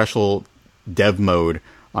on a special dev mode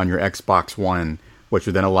on your Xbox One, which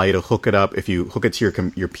would then allow you to hook it up. If you hook it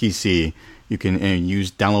to your PC, you can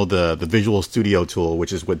download the Visual Studio tool,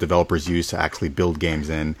 which is what developers use to actually build games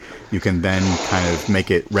in. You can then kind of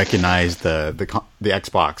make it recognize the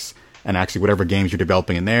Xbox, and actually whatever games you're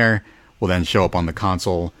developing in there will then show up on the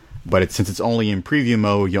console. But since it's only in preview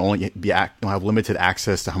mode, you'll have limited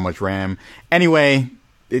access to how much RAM. Anyway,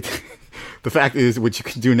 the fact is, what you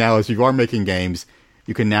can do now is, if you are making games,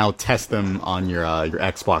 you can now test them on your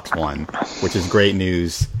Xbox One, which is great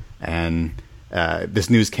news. And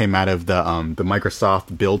this news came out of the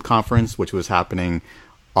Microsoft Build Conference, which was happening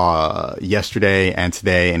yesterday and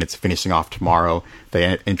today, and it's finishing off tomorrow.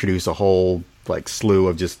 They introduced a whole slew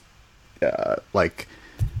of just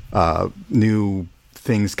new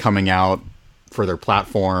things coming out for their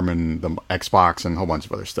platform and the Xbox and a whole bunch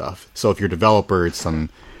of other stuff. So if you're a developer, it's some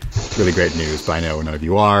really great news, but I know none of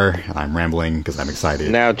you are, and I'm rambling because I'm excited.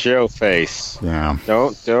 Now, Joe Face. Yeah.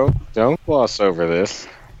 Don't gloss over this.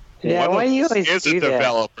 Yeah, why do you always is do a that?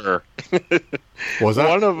 developer. What was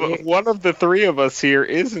that? One of the three of us here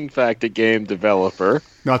is in fact a game developer.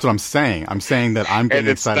 No, that's what I'm saying. I'm saying that I'm getting And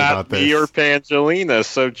it's excited not about this. me or Pangelina,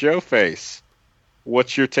 so Joe Face.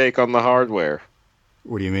 What's your take on the hardware?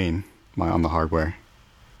 What do you mean? On the hardware?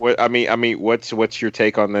 what's your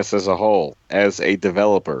take on this as a whole? As a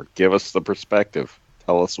developer, give us the perspective.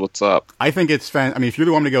 Tell us what's up. I think it's I mean, if you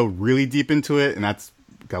really want me to go really deep into it, and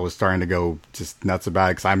I was starting to go just nuts about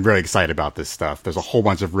it because I'm very excited about this stuff. There's a whole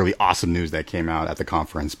bunch of really awesome news that came out at the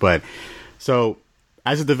conference. But so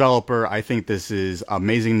as a developer, I think this is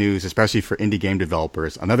amazing news, especially for indie game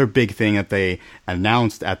developers. Another big thing that they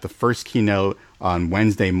announced at the first keynote on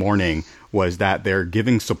Wednesday morning was that they're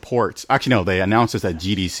giving support. Actually, no, they announced this at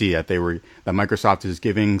GDC that Microsoft is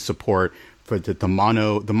giving support for the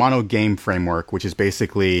Mono game framework, which is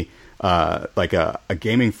basically like a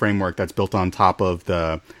gaming framework that's built on top of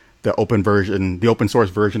the open source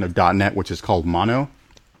version of .NET, which is called Mono.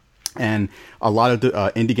 And a lot of the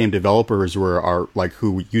indie game developers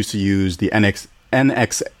who used to use the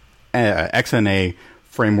XNA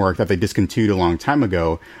framework that they discontinued a long time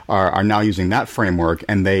ago are now using that framework,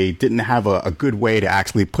 and they didn't have a good way to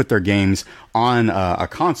actually put their games on a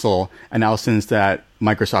console. And now since that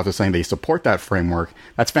Microsoft is saying they support that framework,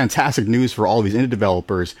 that's fantastic news for all of these indie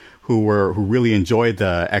developers who really enjoyed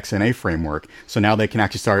the XNA framework. So now they can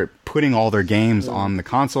actually start putting all their games on the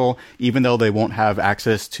console, even though they won't have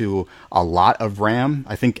access to a lot of RAM.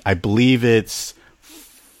 I believe it's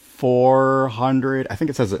 400. I think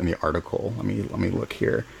it says it in the article. Let me look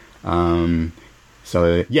here.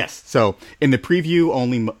 So yes. So in the preview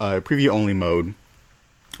only mode,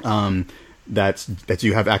 that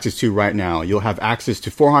you have access to right now, you'll have access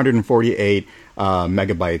to 448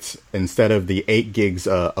 megabytes instead of the 8 gigs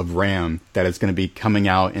of RAM that is going to be coming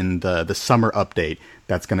out in the summer update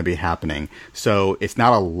that's going to be happening. So it's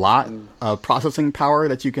not a lot of processing power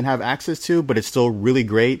that you can have access to, but it's still really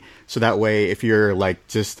great. So that way, if you're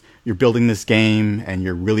you're building this game and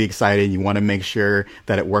you're really excited, you want to make sure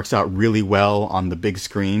that it works out really well on the big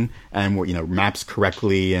screen and maps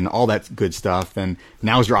correctly and all that good stuff, then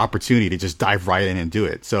now's your opportunity to just dive right in and do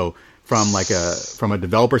it. So from a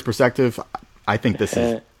developer's perspective, I think this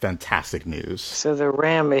is fantastic news. So the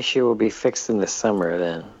RAM issue will be fixed in the summer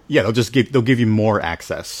then? Yeah, they'll give you more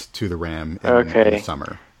access to the RAM in the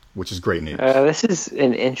summer, which is great news. This is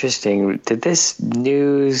interesting. Did this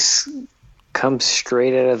news come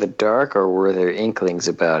straight out of the dark, or were there inklings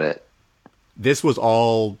about it? This was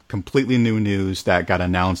all completely new news that got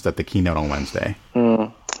announced at the keynote on Wednesday.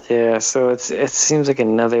 Yeah, so it seems like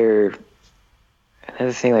another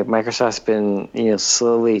thing. Like Microsoft's been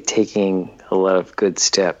slowly taking a lot of good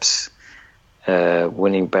steps,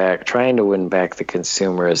 trying to win back the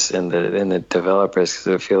consumers and the developers,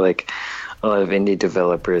 because I feel like a lot of indie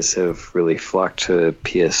developers have really flocked to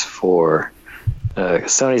PS4.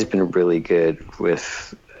 Sony's been really good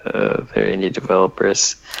with their indie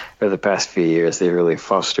developers for the past few years. They really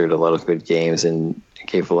fostered a lot of good games and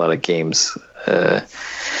gave a lot of games a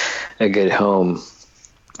good home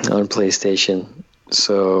on PlayStation.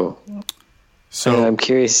 So I'm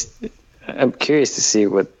curious. I'm curious to see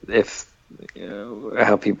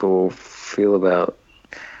how people feel about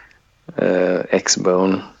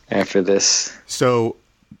Xbone after this. So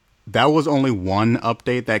that was only one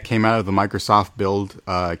update that came out of the Microsoft Build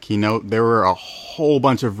keynote. There were a whole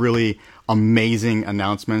bunch of really amazing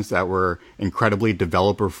announcements that were incredibly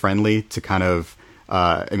developer friendly to kind of,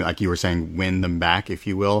 like you were saying, win them back, if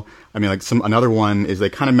you will. Another one is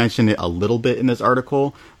they kind of mentioned it a little bit in this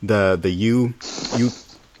article. The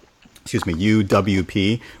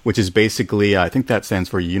UWP, which is basically, I think that stands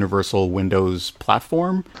for Universal Windows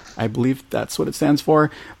Platform. I believe that's what it stands for.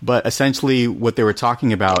 But essentially what they were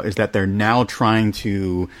talking about is that they're now trying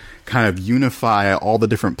to kind of unify all the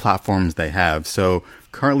different platforms they have. So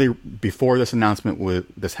currently, before this announcement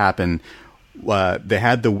this happened, they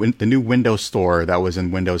had the new Windows Store that was in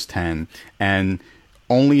Windows 10, and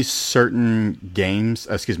only certain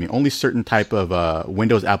type of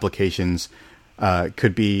Windows applications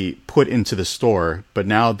could be put into the store, but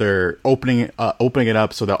now they're opening it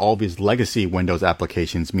up so that all these legacy Windows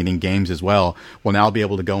applications, meaning games as well, will now be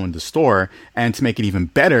able to go into the store. And to make it even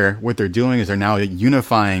better, what they're doing is they're now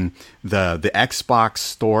unifying the Xbox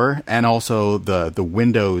store and also the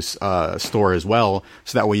Windows store as well,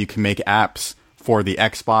 so that way you can make apps for the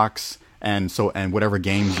Xbox and whatever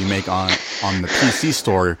games you make on the PC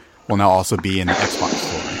store will now also be in the Xbox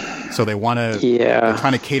store. So they're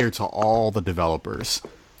trying to cater to all the developers.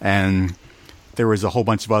 And there was a whole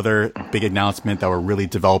bunch of other big announcements that were really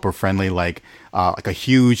developer friendly, like a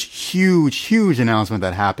huge announcement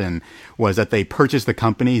that happened was that they purchased the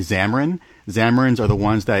company Xamarin. Xamarins are the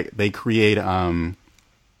ones that they create.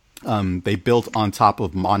 They built on top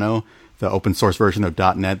of Mono, the open source version of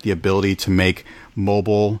 .NET, the ability to make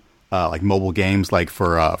mobile games, like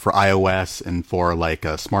for iOS and for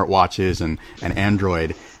smartwatches and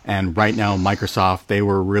Android. And right now,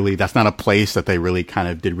 Microsoft, that's not a place that they really kind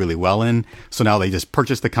of did really well in. So now they just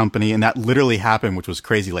purchased the company, and that literally happened, which was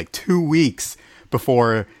crazy, like 2 weeks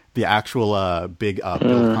before the actual big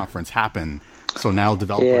build conference happened. So now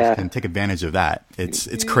developers can take advantage of that.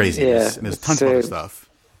 It's crazy. Yeah. There's tons of other stuff.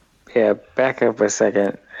 Yeah, back up a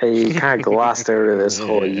second. You kind of glossed over this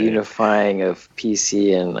whole unifying of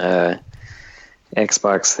PC and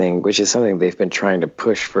Xbox thing, which is something they've been trying to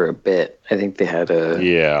push for a bit. I think they had a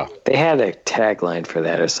tagline for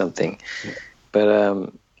that or something. But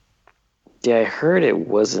I heard it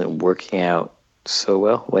wasn't working out so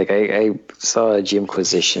well. Like I saw a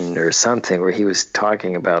Jimquisition or something where he was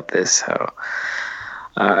talking about this, how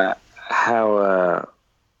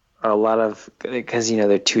a lot of, because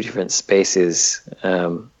they're two different spaces.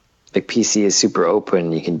 Like PC is super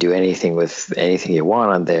open; you can do anything with anything you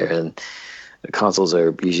want on there, and the consoles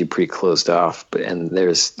are usually pretty closed off. But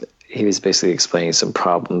he was basically explaining some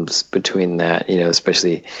problems between that,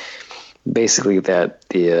 especially basically that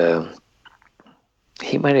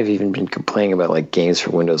he might have even been complaining about like games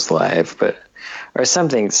for Windows Live, or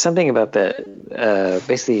something about that.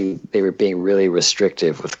 Basically, they were being really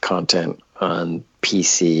restrictive with content on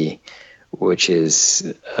PC, which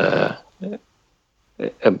is they're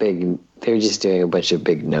just doing a bunch of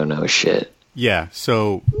big no shit. Yeah.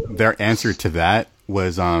 So their answer to that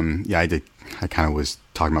was, I kind of was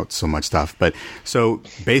talking about so much stuff, but so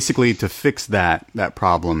basically to fix that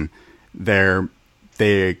problem,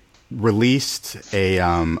 they released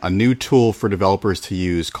a new tool for developers to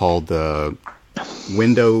use called the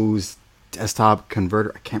Windows Desktop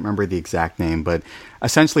Converter. I can't remember the exact name, but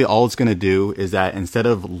essentially all it's going to do is that instead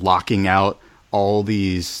of locking out all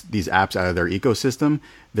these apps out of their ecosystem,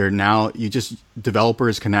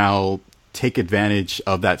 developers can now take advantage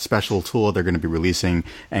of that special tool they're going to be releasing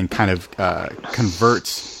and kind of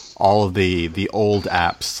converts all of the old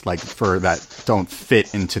apps like for that don't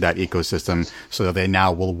fit into that ecosystem, so that they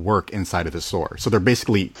now will work inside of the store. So they're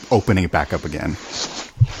basically opening it back up again.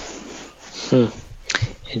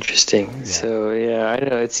 Interesting. Yeah. So I don't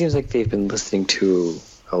know. It seems like they've been listening to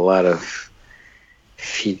a lot of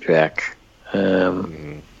feedback,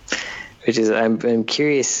 which is I'm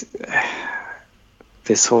curious.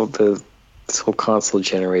 This whole console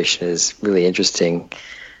generation is really interesting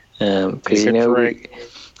because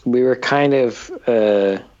we were kind of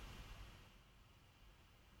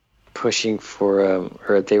pushing for,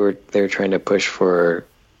 or they were trying to push for.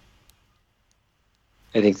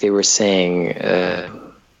 I think they were saying,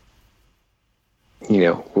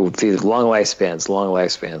 these long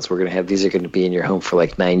lifespans. We're gonna have these are going to be in your home for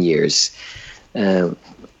like 9 years.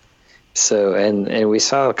 So and we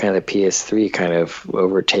saw kind of the PS3 kind of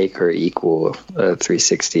overtake or equal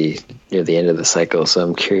 360 near the end of the cycle. So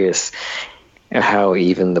I'm curious how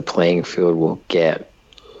even the playing field will get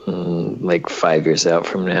like 5 years out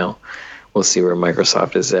from now. We'll see where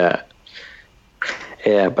Microsoft is at.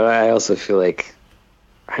 Yeah, but I also feel like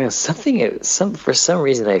I don't know, for some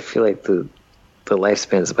reason I feel like the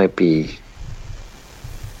lifespans might be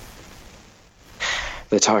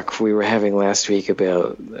the talk we were having last week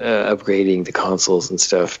about upgrading the consoles and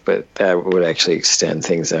stuff, but that would actually extend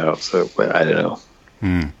things out. So, but I don't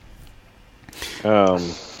know.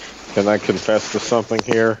 Can I confess to something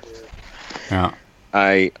here? Yeah.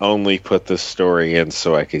 I only put this story in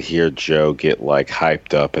so I could hear Joe get like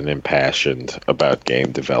hyped up and impassioned about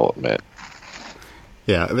game development.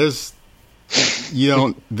 Yeah, there's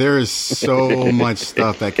so much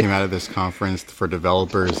stuff that came out of this conference for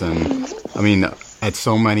developers, and I mean, at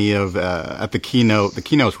so many at the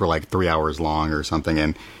keynotes were like 3 hours long or something,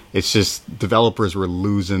 and it's just developers were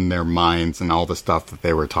losing their minds and all the stuff that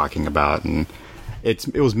they were talking about, and it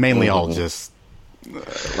was mainly all just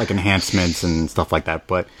like enhancements and stuff like that.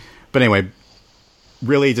 But anyway,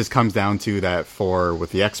 really, it just comes down to that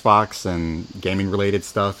with the Xbox and gaming related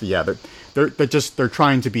stuff. Yeah, they're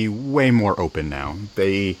trying to be way more open now.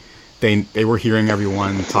 They were hearing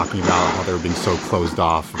everyone talking about how they were being so closed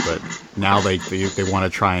off, but now they want to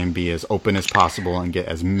try and be as open as possible and get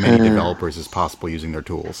as many developers as possible using their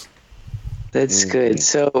tools. That's good.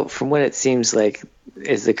 So from what it seems like,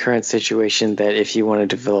 is the current situation that if you want to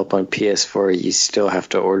develop on PS4, you still have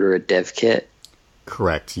to order a dev kit?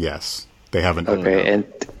 Correct, yes. They haven't. Okay,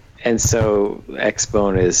 and so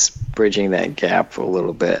Xbone is bridging that gap a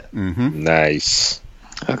little bit. Mm-hmm. Nice.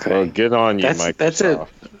 Okay. Well, good on you, Microsoft.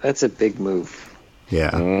 That's a big move.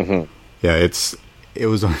 Yeah. Mm-hmm. Yeah, it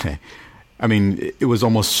was. I mean, it was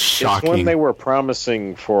almost shocking. It's one they were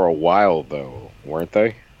promising for a while, though, weren't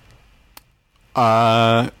they?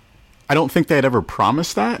 I don't think they had ever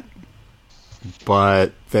promised that,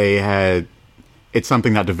 but they had. It's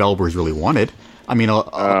something that developers really wanted. I mean,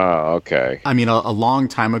 okay. I mean, a long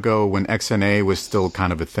time ago when XNA was still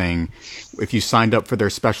kind of a thing, if you signed up for their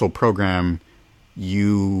special program,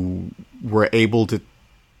 you were able to...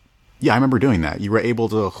 Yeah, I remember doing that. You were able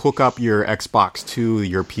to hook up your Xbox to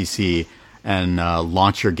your PC and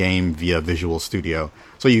launch your game via Visual Studio.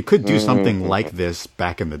 So you could do something like this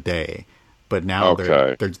back in the day, but now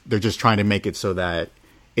they're just trying to make it so that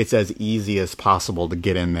it's as easy as possible to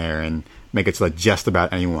get in there and make it so that just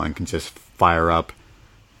about anyone can just fire up,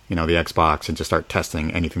 the Xbox and just start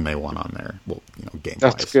testing anything they want on there. Well, game-wise.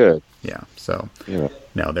 That's good. Yeah. So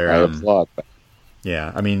no, they're I applaud that.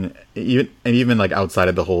 Yeah, I mean, even like outside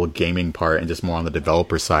of the whole gaming part and just more on the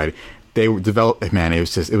developer side, they developed. Man, it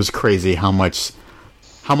was crazy how much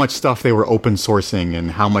stuff they were open sourcing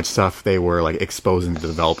and how much stuff they were like exposing to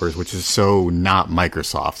developers, which is so not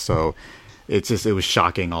Microsoft. So it was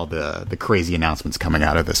shocking, all the crazy announcements coming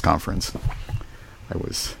out of this conference. I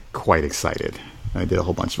was quite excited. I did a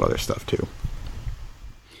whole bunch of other stuff too.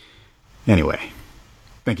 Anyway,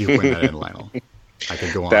 thank you for putting that in, Lionel. I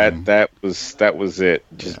could go on. That was it.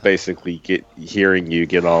 Just basically hearing you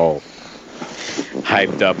get all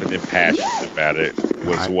hyped up and impassioned about it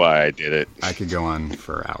was why I did it. I could go on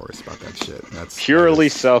for hours about that shit. That's purely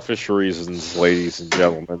selfish reasons, ladies and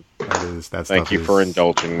gentlemen. Thank you for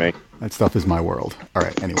indulging me. That stuff is my world. All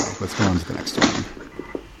right. Anyway, let's go on to the next one.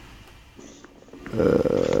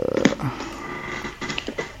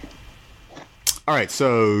 All right.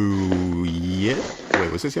 So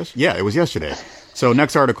wait, was this yesterday? Yeah, it was yesterday. So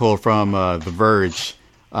next article from The Verge,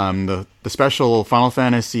 the special Final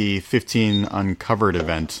Fantasy 15 Uncovered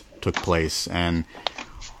event took place, and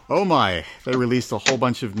oh my, they released a whole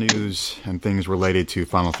bunch of news and things related to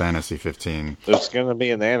Final Fantasy 15. There's going to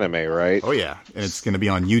be an anime, right? Oh yeah, and it's going to be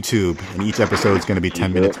on YouTube, and each episode is going to be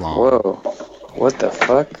 10 minutes long. Whoa, what the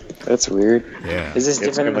fuck? That's weird. Yeah. Is this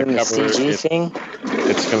different than the CG thing?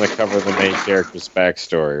 It's going to cover the main character's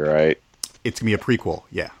backstory, right? It's going to be a prequel,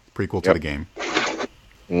 yeah. Prequel to the game.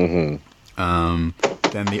 Mm-hmm.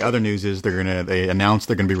 Then the other news is they announced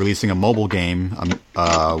they're going to be releasing a mobile game,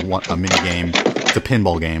 a mini game. It's a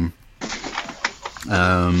pinball game.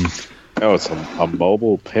 It's a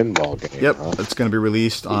mobile pinball game. Yep, huh? It's going to be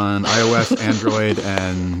released on iOS, Android,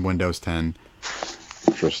 and Windows 10.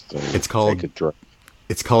 Interesting.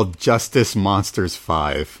 It's called Justice Monsters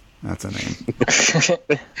 5. That's a name.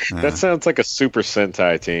 That sounds like a Super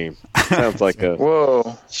Sentai team. Sounds like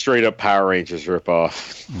a straight up Power Rangers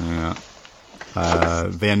ripoff. Yeah.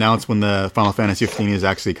 They announced when the Final Fantasy 15 is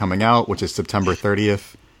actually coming out, which is September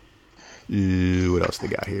 30th. What else they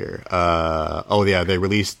got here? They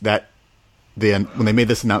released that. When they made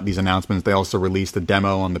these announcements, they also released a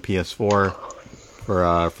demo on the PS4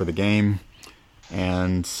 for the game.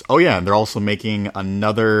 And they're also making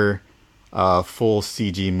another full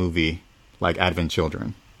CG movie like Advent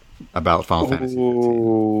Children about Final Fantasy 15.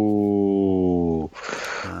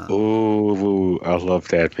 Ooh, I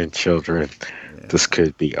love Advent Children. Yeah. This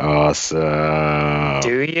could be awesome.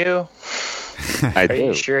 Do you? I do. Are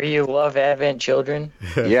you sure you love Advent Children?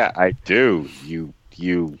 Yeah, I do. You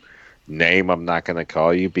name I'm not going to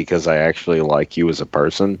call you because I actually like you as a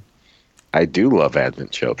person. I do love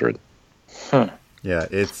Advent Children. Huh. Yeah,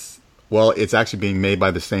 it's actually being made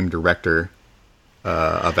by the same director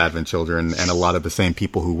of Advent Children, and a lot of the same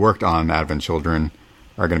people who worked on Advent Children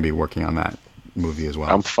are going to be working on that movie as well.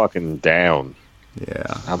 I'm fucking down. Yeah.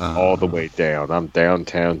 I'm all the way down. I'm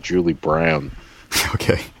downtown Julie Brown.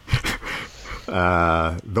 Okay.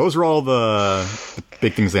 Those are all the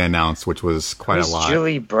big things they announced, which was quite a lot.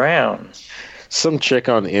 Julie Brown? Some chick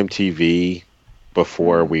on MTV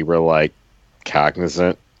before we were, like,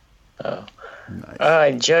 cognizant. Oh.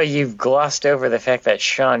 Nice. Joe, you've glossed over the fact that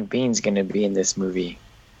Sean Bean's going to be in this movie.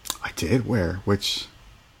 I did? Where? Which?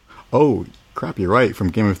 Oh, crap, you're right.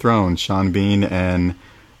 From Game of Thrones, Sean Bean and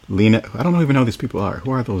Lena. I don't even know who these people are.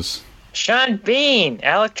 Who are those? Sean Bean!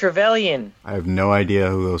 Alec Trevelyan! I have no idea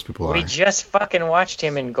who those people are. We just fucking watched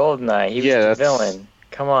him in GoldenEye. He was the villain.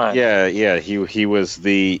 Come on. Yeah. He was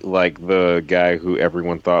the guy who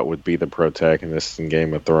everyone thought would be the protagonist in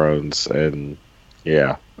Game of Thrones, and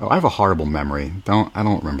yeah. Oh, I have a horrible memory. I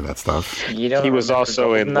don't remember that stuff. He was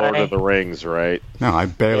also in Lord of the Rings, right? No, I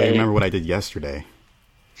barely remember what I did yesterday.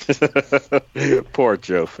 Poor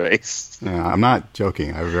Joe Face. Yeah, I'm not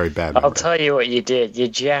joking. I have a very bad memory. I'll tell you what you did. You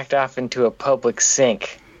jacked off into a public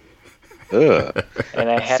sink. Ugh. And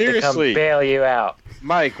I had to come bail you out.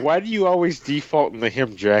 Mike, why do you always default into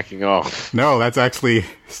him jacking off? No, that's actually...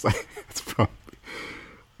 It's from...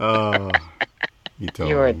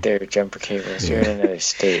 You weren't there, Jumper Cables. You're in another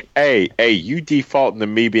state. Hey, you default into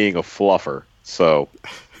me being a fluffer, so...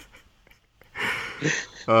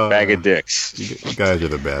 Bag of dicks. You guys are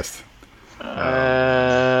the best.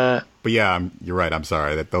 But yeah, you're right. I'm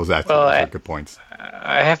sorry that those actually are good points.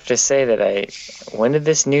 I have to say that when did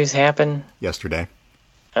this news happen? Yesterday.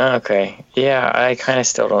 Oh, okay. Yeah, I kind of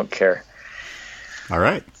still don't care. All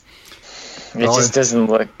right. It just doesn't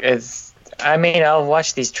look. I'll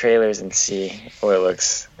watch these trailers and see what it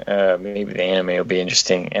looks. Maybe the anime will be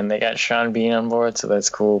interesting, and they got Sean Bean on board, so that's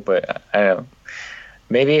cool. But I don't know.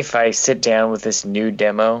 Maybe if I sit down with this new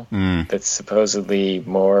demo that's supposedly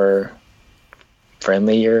more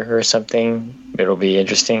friendlier or something, it'll be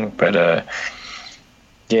interesting. But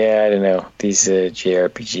yeah, I don't know. These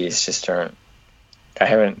JRPGs just aren't. I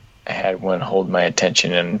haven't had one hold my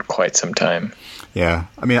attention in quite some time. Yeah,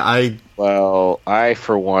 I mean, I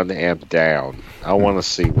for one am down. I want to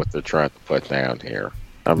see what they're trying to put down here.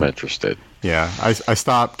 I'm interested. Yeah, I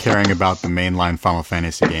stopped caring about the mainline Final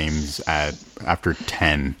Fantasy games after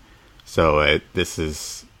 10. So this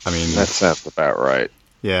is, that sounds about right.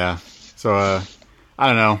 Yeah. So I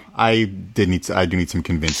don't know. I do need some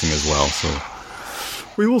convincing as well. So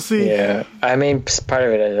we will see. Yeah, I mean, part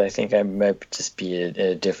of it is I think I might just be in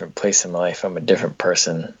a different place in my life. I'm a different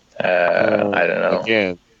person. I don't know.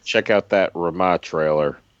 Again, check out that Rama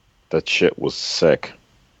trailer. That shit was sick.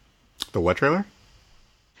 The what trailer?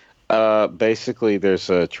 Basically,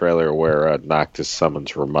 there's a trailer where Noctis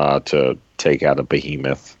summons Rama to take out a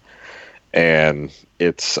behemoth. And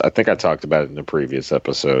I think I talked about it in the previous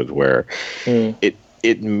episode, where it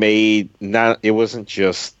wasn't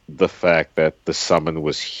just the fact that the summon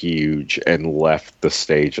was huge and left the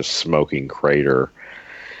stage a smoking crater,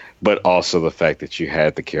 but also the fact that you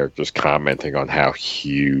had the characters commenting on how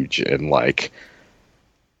huge and like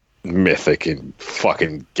mythic and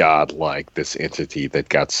fucking godlike this entity that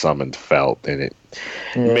got summoned felt. And it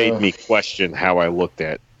made me question how I looked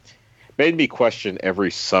at made me question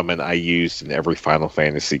every summon I used in every Final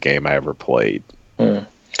Fantasy game I ever played.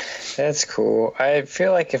 That's cool. I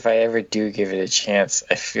feel like if I ever do give it a chance,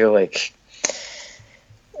 I feel like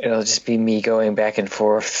it'll just be me going back and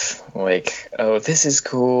forth, like, oh, this is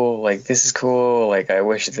cool, like, this is cool, like, I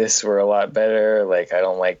wish this were a lot better, like, I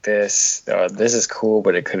don't like this, or this is cool,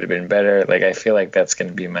 but it could have been better. Like, I feel like that's going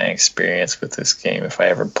to be my experience with this game if I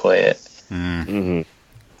ever play it. Mm-hmm.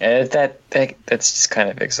 And that's just kind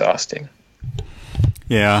of exhausting.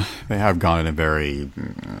 Yeah, they have gone in a very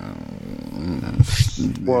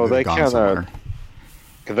well. They kind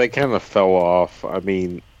of fell off. I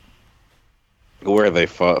mean, where they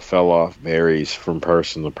fell off varies from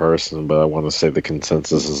person to person, but I want to say the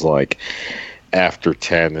consensus is like after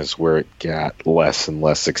 10 is where it got less and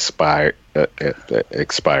less inspired,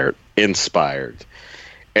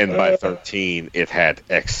 and by 13 it had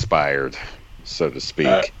expired, so to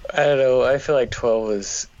speak. I don't know. I feel like 12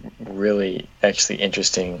 was really actually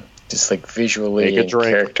interesting, just like visually and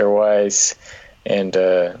character-wise. And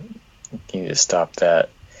you need to stop that.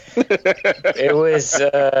 It was,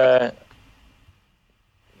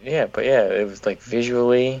 it was like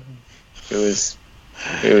visually, it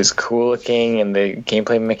was cool looking, and the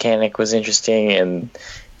gameplay mechanic was interesting, and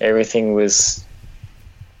everything was,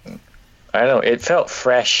 I don't know, it felt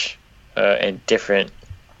fresh and different.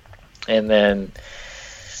 And then,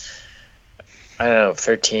 I don't know,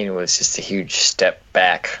 13 was just a huge step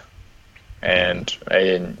back, and I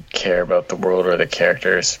didn't care about the world or the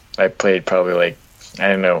characters. I played probably like, I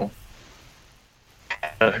don't know,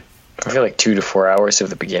 I feel like 2 to 4 hours of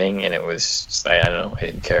the beginning, and it was just, I don't know, I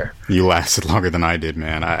didn't care. You lasted longer than I did,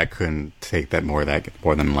 man. I couldn't take that more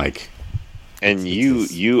than like. And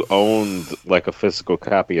you owned like a physical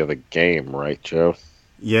copy of the game, right, Joe?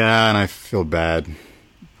 Yeah, and I feel bad.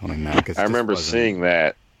 I remember seeing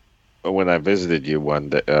that when I visited you one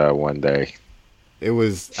day. It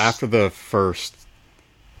was after the first,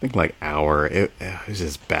 I think, like hour. It was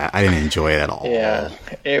just bad. I didn't enjoy it at all. Yeah,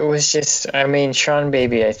 it was just. I mean, Sean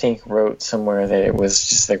Baby, I think, wrote somewhere that it was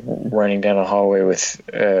just like running down a hallway with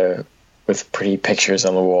pretty pictures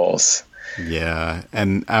on the walls. Yeah,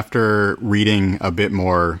 and after reading a bit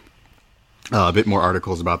more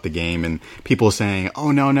articles about the game, and people saying,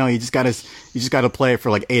 "Oh no, you just gotta play it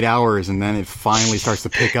for like 8 hours, and then it finally starts to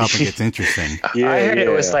pick up and gets interesting." I heard it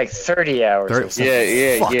was like 30 hours. Fuck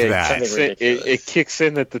that. It kicks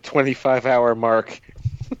in at the 25-hour mark.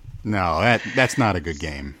 No, that's not a good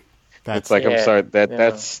game. I'm sorry.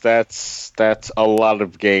 That's a lot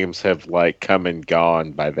of games have like come and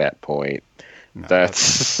gone by that point. No,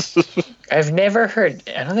 that's I've never heard.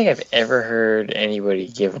 I don't think I've ever heard anybody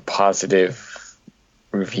give a positive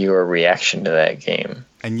review or reaction to that game.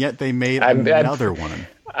 And yet they made another one.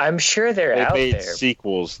 I'm sure they're out there.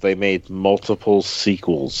 Sequels. They made multiple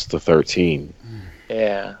sequels to 13.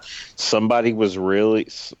 Yeah. Somebody was really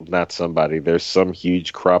not somebody. There's some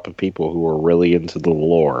huge crop of people who are really into the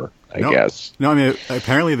lore. I guess. No, I mean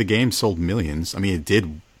apparently the game sold millions. I mean it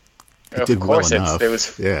did. It did well enough.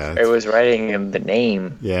 It was writing in the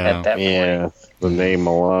name at that point. The name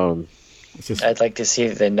alone. I'd like to see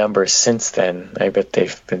the numbers since then. I bet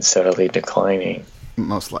they've been steadily declining.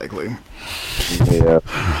 Most likely. Yeah.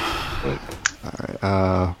 All right.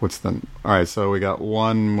 All right. So we got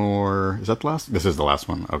one more. Is that the last? This is the last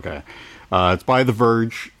one. Okay. It's by The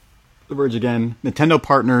Verge. The Verge again. Nintendo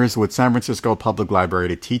partners with San Francisco Public Library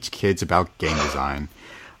to teach kids about game design.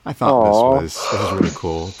 I thought this was really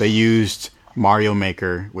cool. They used Mario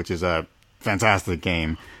Maker, which is a fantastic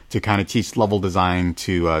game, to kind of teach level design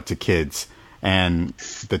to kids. And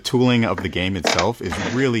the tooling of the game itself is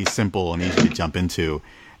really simple and easy to jump into.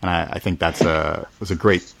 And I think was a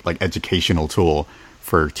great educational tool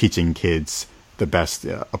for teaching kids the best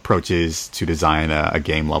approaches to design a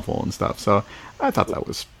game level and stuff. So I thought that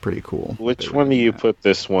was pretty cool. Which one do you put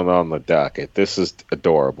this one on the docket? This is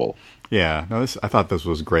adorable. Yeah, no, I thought this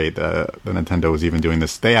was great. The Nintendo was even doing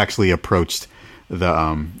this. They actually approached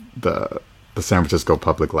the San Francisco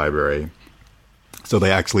Public Library, so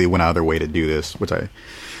they actually went out of their way to do this,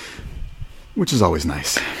 which is always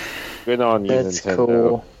nice. Good on you, That's Nintendo.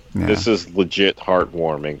 Cool. Yeah. This is legit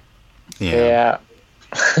heartwarming. Yeah.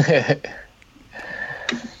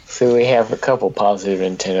 So we have a couple positive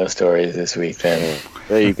Nintendo stories this week then.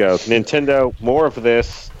 There you go. Nintendo, more of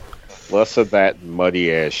this, less of that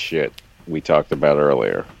muddy ass shit we talked about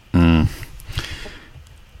earlier. All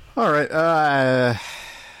right.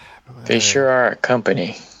 They sure are a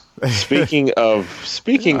company. Speaking of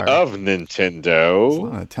Nintendo, It's a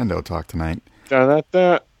lot of Nintendo talk tonight.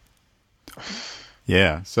 da-da-da.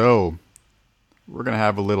 Yeah, so we're gonna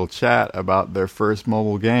have a little chat about their first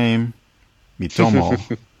mobile game,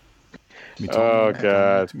 Mitomo. Oh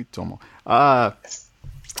god. Mitomo.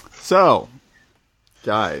 So,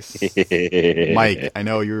 guys, Mike, I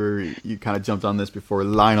know you kind of jumped on this before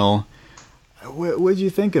Lionel. What did you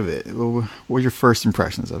think of it? What were your first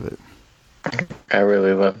impressions of it? I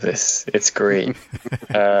really love this. It's great.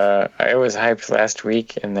 I was hyped last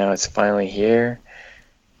week, and now it's finally here,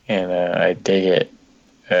 and I dig it.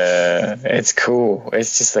 It's cool.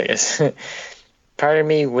 It's just like part of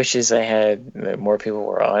me wishes I had that more people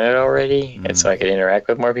were on it already, and so I could interact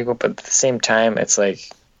with more people. But at the same time, it's like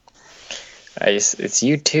it's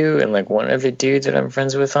you two and like one other dude that I'm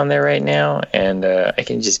friends with on there right now, and I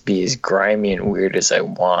can just be as grimy and weird as I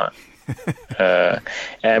want. And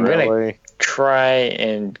I'm gonna try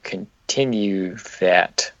and continue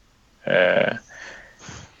that.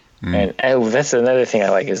 And that's another thing I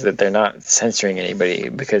like is that they're not censoring anybody,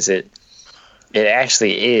 because it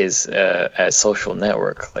actually is a social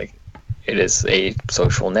network. Like, it is a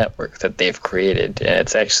social network that they've created, and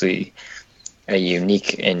it's actually a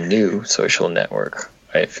unique and new social network,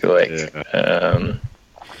 I feel like. Yeah.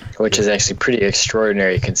 Which is actually pretty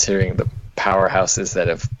extraordinary considering the powerhouses that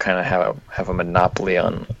have kind of have a monopoly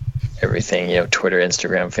on everything, Twitter,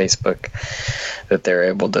 Instagram, Facebook, that they're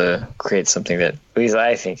able to create something that at least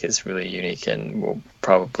I think is really unique and will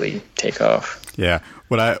probably take off. Yeah,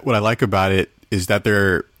 what I like about it is that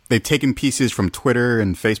they've taken pieces from Twitter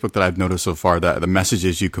and Facebook that I've noticed so far, that the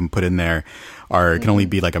messages you can put in there can only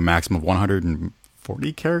be like a maximum of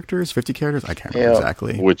 140 characters, 50 characters. I can't remember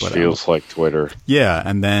exactly. Which feels like Twitter. Yeah,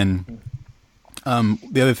 and then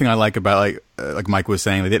the other thing I like about like Mike was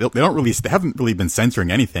saying, they haven't really been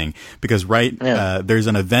censoring anything, because there's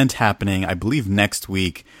an event happening, I believe next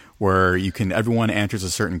week, where everyone answers a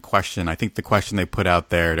certain question. I think the question they put out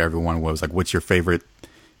there to everyone was like, "What's your favorite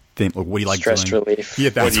thing? What do you like stress doing?" relief. Yeah,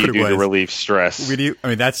 that's what do you what do it to was. relieve stress?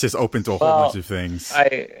 That's just open to a whole bunch of things.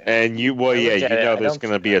 There's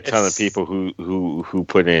going to be a ton of people who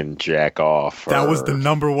put in jack off. That was the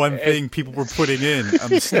number one thing people were putting in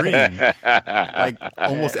on the stream. Like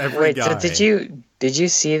almost every guy. So did you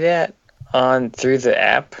see that through the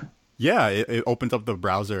app? Yeah, it opens up the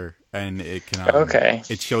browser and it can.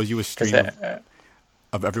 It shows you a stream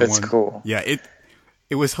of everyone. That's cool. Yeah,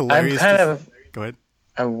 it was hilarious. Go ahead.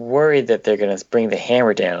 I'm worried that they're going to bring the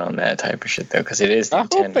hammer down on that type of shit, though, because it is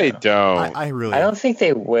Nintendo. I hope they don't. I don't think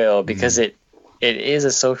they will, because it is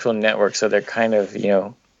a social network, so they're kind of,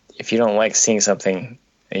 if you don't like seeing something,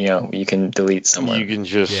 you can delete someone. You can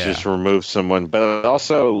just remove someone. But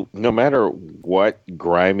also, no matter what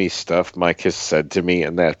grimy stuff Mike has said to me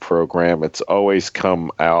in that program, it's always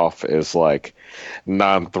come off as like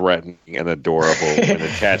non-threatening and adorable when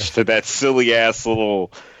attached to that silly ass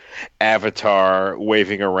little avatar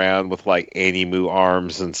waving around with like Animu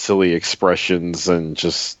arms and silly expressions and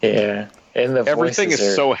just and the everything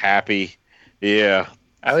is so happy Yeah.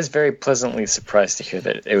 I was very pleasantly surprised to hear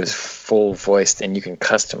that it was full voiced and you can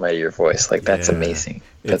customize your voice. Like, that's amazing.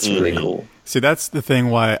 That's really cool. See, that's the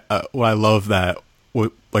thing why I love that.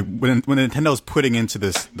 Like when Nintendo's putting into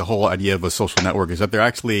this the whole idea of a social network is that they're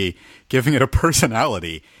actually giving it a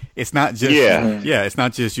personality. It's not just it's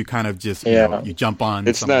not just you kind of just you know, you jump on.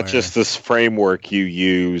 It's somewhere. not just this framework you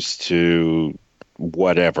use to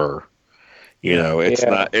whatever. You know, it's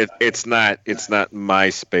not it's not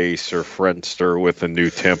MySpace or Friendster with a new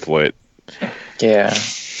template. Yeah.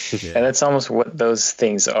 And that's almost what those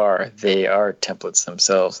things are. They are templates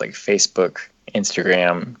themselves, like Facebook,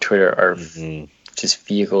 Instagram, Twitter are just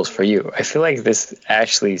vehicles for you. I feel like this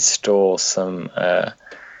actually stole some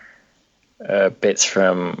bits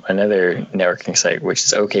from another networking site, which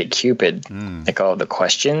is OkCupid. Like all the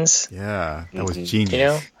questions. Yeah, that was genius. You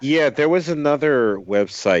know? Yeah, there was another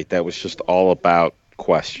website that was just all about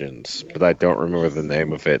questions, but I don't remember the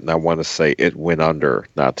name of it, and I want to say it went under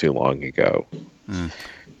not too long ago.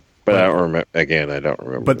 But I don't remember. Again, I don't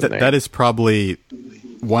remember. But the name. that is probably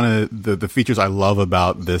one of the features I love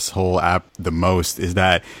about this whole app the most is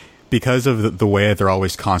that because of the way that they're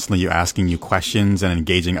always constantly asking you questions and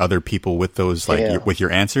engaging other people with those with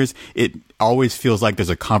your answers, it always feels like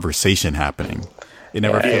there's a conversation happening. It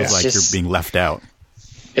never feels like you're being left out.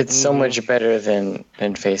 It's so much better than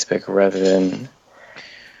Facebook rather than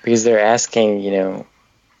because they're asking, you know,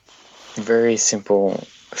 very simple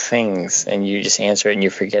things and you just answer it and you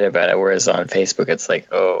forget about it. Whereas on Facebook, it's like,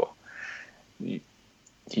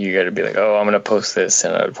 you got to be like, I'm going to post this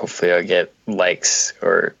and hopefully I'll get likes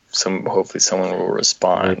or hopefully someone will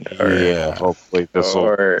respond. Or, hopefully this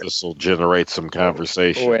will generate some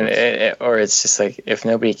conversation. Or it's just like, if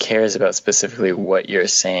nobody cares about specifically what you're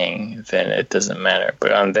saying, then it doesn't matter.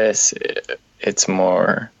 But on this, it's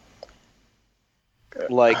more...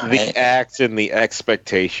 Like the act and the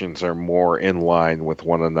expectations are more in line with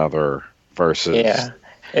one another versus... Yeah.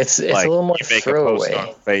 It's like, a little more throwaway. You make a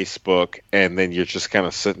post on Facebook, and then you're just kind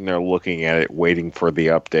of sitting there looking at it, waiting for the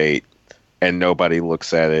update, and nobody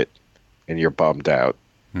looks at it, and you're bummed out.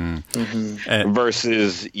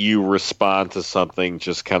 Versus you respond to something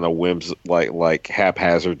just kind of like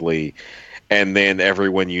haphazardly, and then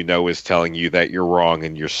everyone you know is telling you that you're wrong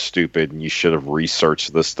and you're stupid, and you should have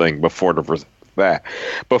researched this thing before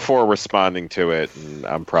responding to it. And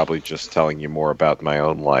I'm probably just telling you more about my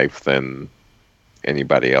own life than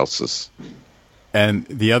anybody else's. And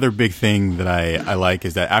the other big thing that I like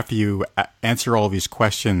is that after you answer all these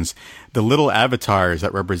questions, the little avatars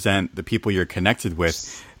that represent the people you're connected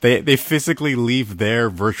with, they physically leave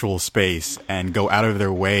their virtual space and go out of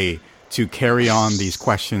their way to carry on these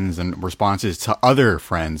questions and responses to other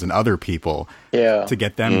friends and other people to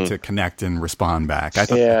get them to connect and respond back. I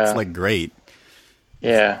thought that's like great.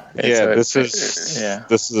 This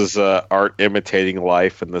is art imitating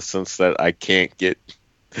life in the sense that I can't get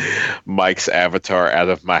Mike's avatar out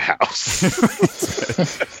of my house.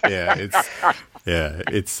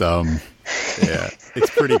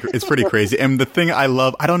 It's pretty crazy. And the thing I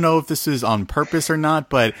love, I don't know if this is on purpose or not,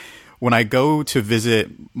 but when I go to visit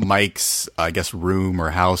Mike's, I guess, room or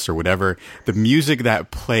house or whatever, the music that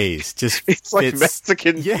plays just it's like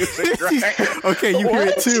Mexican music, right? Okay, you hear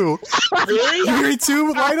it too. Really? You hear it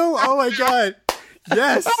too, Lionel? Oh my god.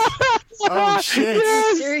 Yes. Oh shit.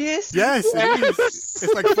 Serious? Yes, it is.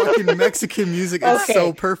 It's like fucking Mexican music. It's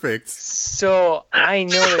so perfect. So I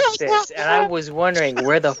noticed this, and I was wondering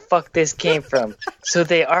where the fuck this came from. So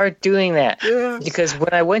they are doing that because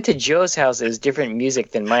when I went to Joe's house, it was different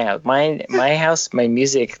music than my house. My house, my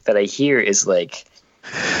music that I hear is like,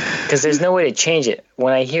 because there's no way to change it.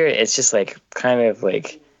 When I hear it, it's just like kind of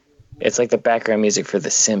like. It's like the background music for The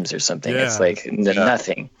Sims or something. It's like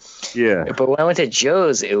nothing. Yeah. But when I went to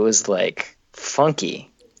Joe's, it was like funky.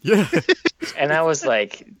 Yeah. And I was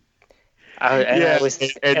like, Joe's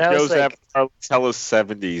avatar tell us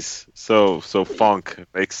 70s, so funk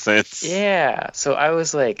makes sense. Yeah. So I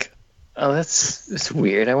was like, that's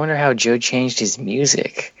weird. I wonder how Joe changed his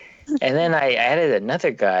music. And then I added another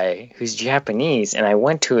guy who's Japanese, and I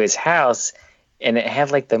went to his house. And it had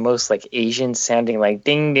like the most like Asian sounding like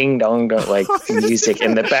ding ding dong dong like music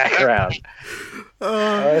in the background.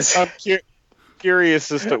 I'm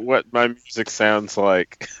curious as to what my music sounds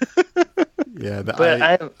like.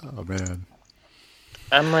 Oh man,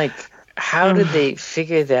 I'm like, how did they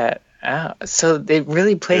figure that out? So they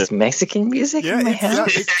really plays Mexican music in my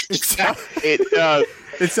house. It does.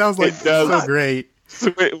 It sounds like so great.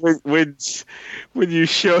 When you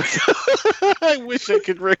show, I wish I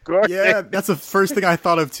could record. Yeah, that's the first thing I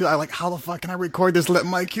thought of too. I like, how the fuck can I record this? Let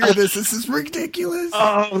Mike hear this. This is ridiculous.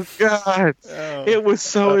 Oh god, it was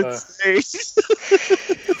so insane.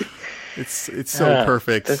 It's so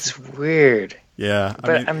perfect. That's weird. Yeah,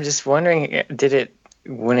 But I'm just wondering,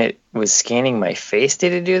 when it was scanning my face,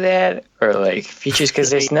 did it do that? Or like features? Because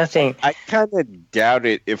there's nothing. I kind of doubt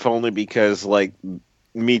it, if only because like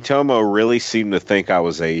Mitomo really seemed to think I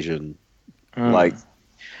was Asian. Like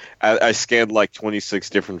I scanned like 26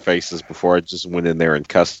 different faces before I just went in there and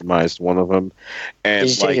customized one of them. And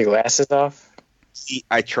Did you take your glasses off?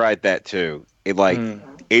 I tried that too. It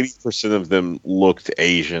 80% of them looked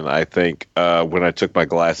Asian. I think when I took my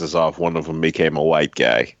glasses off, one of them became a white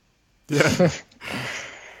guy. Yeah.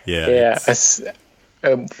 Yeah.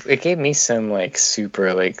 It gave me some like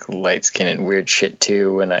super like light skin and weird shit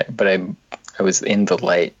too. But I was in the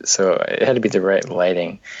light, so it had to be the right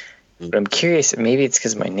lighting. But I'm curious. Maybe it's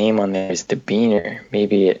because my name on there is the Beaner.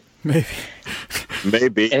 Maybe. And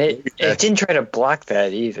it didn't try to block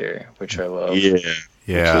that either, which I love.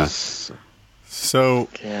 Yeah. So,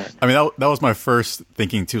 I mean, that was my first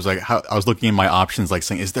thinking too. Was like how I was looking in my options, like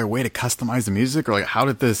saying, "Is there a way to customize the music?" Or like, how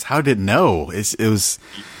did it know? It was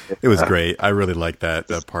great. I really liked that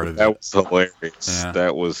part of it. That was hilarious. Yeah.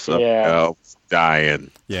 That was dying.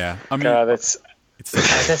 Yeah, I mean, God,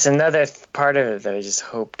 that's another part of it that I just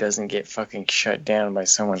hope doesn't get fucking shut down by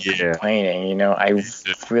someone complaining. You know, I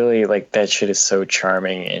really like that shit is so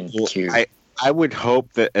charming and cute. I would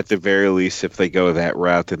hope that at the very least, if they go that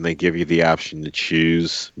route, then they give you the option to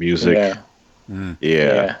choose music.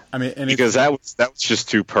 Yeah. I mean, because that was just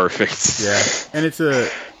too perfect. Yeah, and it's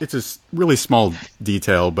a really small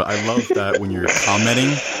detail, but I love that when you're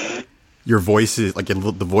commenting, your voices, like the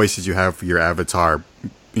voices you have for your avatar,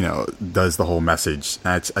 you know, does the whole message.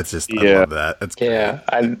 I love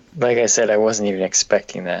that. Like I said, I wasn't even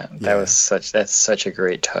expecting that. That's such a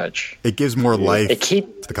great touch. It gives more life to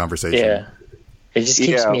the conversation. Yeah. It just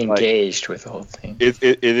keeps me engaged with the whole thing. It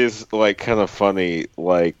is like kind of funny,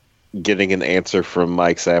 like getting an answer from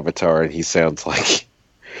Mike's avatar, and he sounds like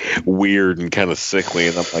weird and kind of sickly,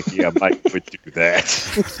 and I'm like, yeah, Mike would do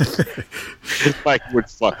that. Mike would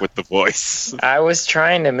fuck with the voice. I was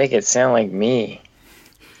trying to make it sound like me.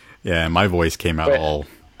 Yeah, my voice came out all.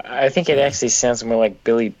 I think it actually sounds more like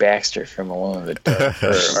Billy Baxter from Alone in the Dark.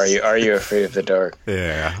 Or Are You Afraid of the Dark?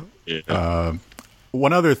 Yeah.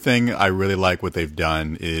 One other thing I really like what they've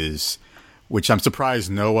done is, which I'm surprised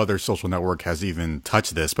no other social network has even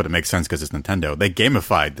touched this, but it makes sense because it's Nintendo. They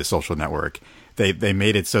gamified the social network. They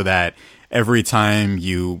made it so that every time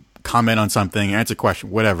you comment on something, answer a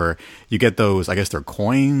question, whatever, you get those, I guess they're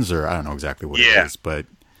coins, or I don't know exactly what it is, but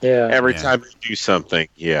every time you do something,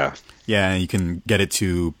 yeah, and you can get it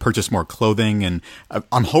to purchase more clothing, and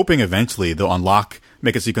I'm hoping eventually they'll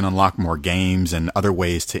make it so you can unlock more games and other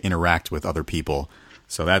ways to interact with other people.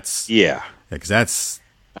 So that's because that's.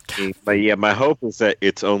 But yeah, my hope is that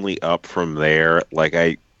it's only up from there. Like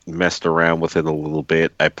I messed around with it a little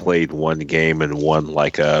bit. I played one game and won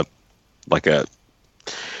like a cat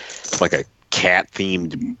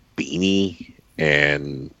themed beanie,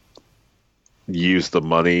 and used some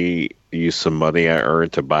money I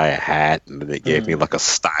earned to buy a hat, and then they gave me like a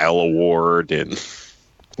style award and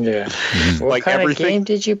what like kind everything. of game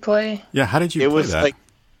did you play? Yeah, how did you play that?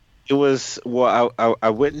 I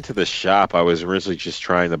went into the shop. I was originally just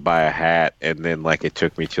trying to buy a hat, and then like it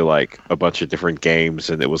took me to like a bunch of different games,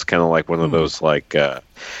 and it was kind of like one of those like I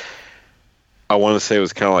want to say it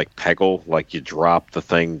was kind of like Peggle, like you drop the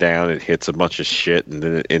thing down, it hits a bunch of shit, and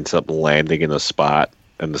then it ends up landing in a spot,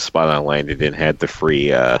 and the spot I landed in had the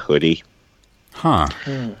free hoodie.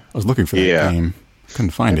 I was looking for that game.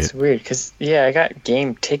 Couldn't find it. It's weird because I got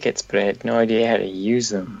game tickets, but I had no idea how to use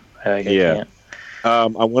them. I can't. I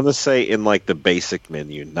want to say in like the basic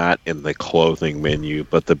menu, not in the clothing menu,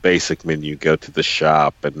 but the basic menu. Go to the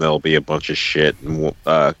shop, and there'll be a bunch of shit. And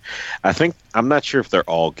I'm not sure if they're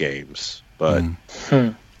all games, but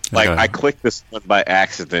like I clicked this one by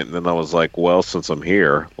accident, and then I was like, "Well, since I'm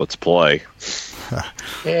here, let's play."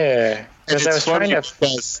 Yeah, because I was trying to.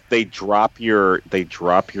 Because they drop your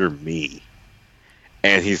me.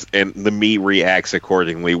 And the me reacts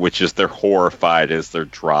accordingly, which is they're horrified as they're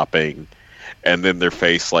dropping, and then their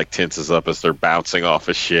face like tenses up as they're bouncing off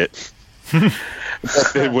of shit.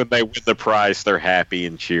 But then when they win the prize, they're happy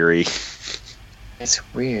and cheery. It's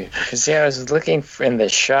weird because I was looking in the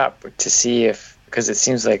shop to see because it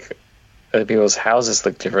seems like other people's houses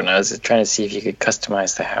look different. I was trying to see if you could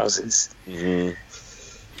customize the houses. Mm-hmm.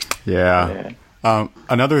 Yeah.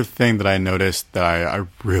 Another thing that I noticed that I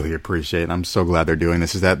really appreciate, and I'm so glad they're doing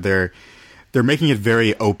this, is that they're making it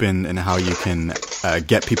very open in how you can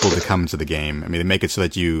get people to come to the game. I mean, they make it so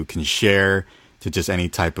that you can share to just any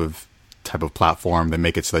type of platform. They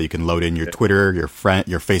make it so that you can load in your Twitter, your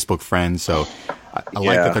Facebook friends. So I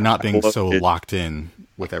like that they're not being so locked in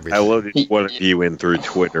with I everything. loaded one of you in through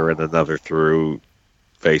Twitter and another through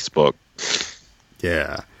Facebook.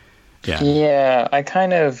 Yeah. Yeah,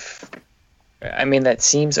 I mean, that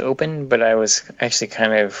seems open, but I was actually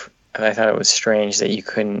I thought it was strange that you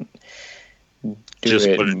couldn't do Just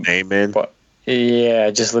it. put a name in.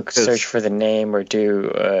 Yeah, just search for the name or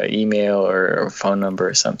do email or phone number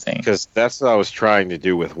or something. Because that's what I was trying to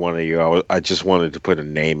do with one of you. I just wanted to put a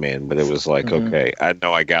name in, but it was like, okay, I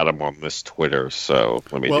know I got him on this Twitter, so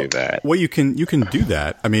let me do that. Well, you can do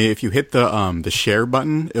that. I mean, if you hit the share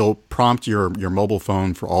button, it'll prompt your mobile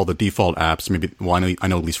phone for all the default apps. Maybe I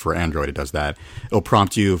know at least for Android it does that. It'll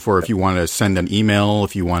prompt you for if you want to send an email,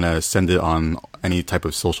 if you want to send it on any type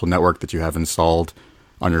of social network that you have installed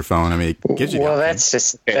on your phone. I mean, it gives you. Well, the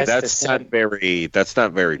that's not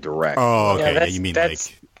very direct. Oh, okay. Yeah, you mean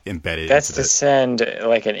like embedded? That's to send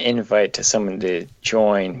like an invite to someone to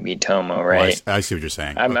join Miitomo, right? I see what you're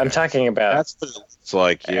saying. I'm talking about That's what it's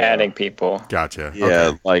like. Yeah. adding people. Gotcha. Yeah,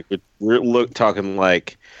 Okay. like we're talking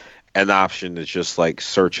like an option to just like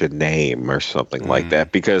search a name or something like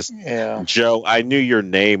that. Because Joe, I knew your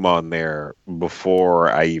name on there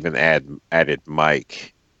before I even added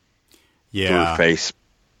Mike. Yeah. Through Facebook.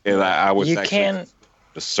 And I was to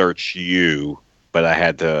search you, but I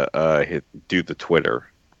had to do the Twitter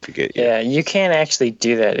to get you. Yeah, you can actually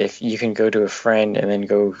do that if you can go to a friend and then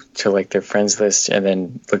go to like their friends list and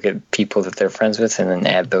then look at people that they're friends with and then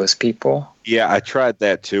add those people. Yeah, I tried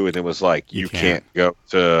that too, and it was like you can't go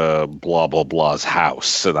to blah blah blah's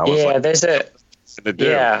house, and I was like,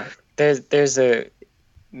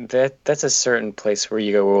 that's a certain place where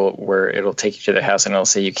you go where it'll take you to the house and it'll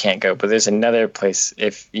say you can't go. But there's another place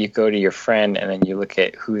if you go to your friend and then you look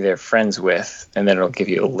at who they're friends with, and then it'll give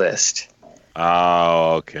you a list.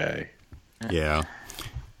 Oh, okay. Yeah.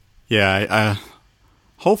 Yeah.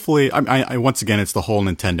 Hopefully, I once again, it's the whole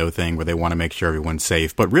Nintendo thing where they want to make sure everyone's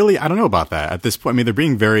safe. But really, I don't know about that at this point. I mean, they're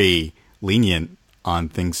being very lenient on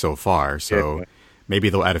things so far. So maybe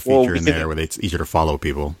they'll add a feature in there where it's easier to follow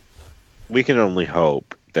people. We can only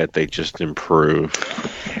hope that they just improve.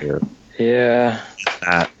 Yeah.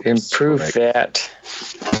 Improve that.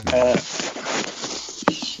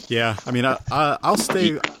 Yeah, I mean, I'll stay.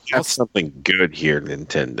 You got something good here,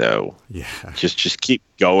 Nintendo. Yeah, just keep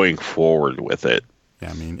going forward with it.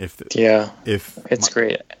 Yeah, I mean, if it's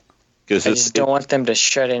great. Because I just don't want them to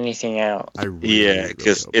shut anything out.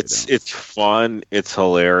 Because it's fun, it's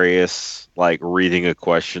hilarious. Like reading a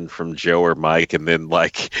question from Joe or Mike, and then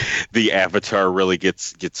like the avatar really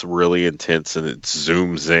gets really intense, and it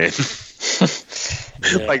zooms in.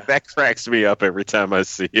 Like that cracks me up every time I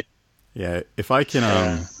see it. Yeah, if I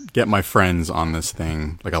can get my friends on this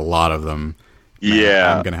thing, like a lot of them,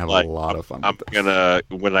 I'm gonna have a lot of fun.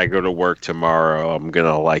 When I go to work tomorrow, I'm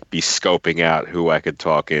gonna like be scoping out who I could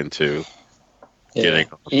talk into getting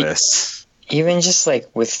on this. Even just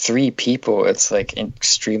like with 3 people, it's like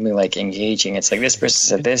extremely like engaging. It's like this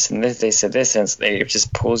person said this and this, they said this, and it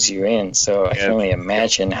just pulls you in. So I can only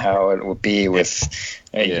imagine how it would be with,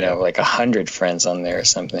 like 100 friends on there or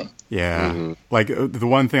something. Yeah. Like the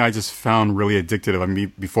one thing I just found really addictive. I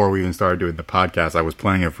mean, before we even started doing the podcast, I was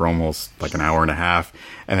playing it for almost like an hour and a half.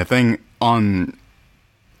 And the thing on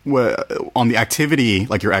the activity,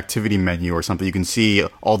 like your activity menu or something, you can see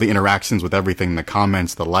all the interactions with everything, the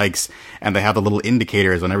comments, the likes, and they have the little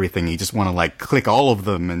indicators on everything. You just want to like click all of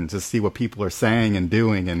them and just see what people are saying and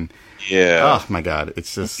doing. And oh my God,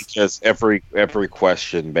 it's just because every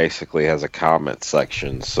question basically has a comment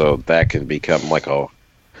section, so that can become like a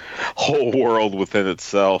whole world within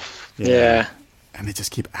itself. Yeah. And they just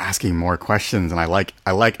keep asking more questions, and I like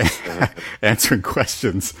answering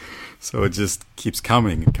questions. So it just keeps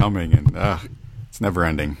coming and coming, and it's never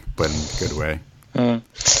ending, but in a good way.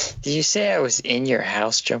 Did you say I was in your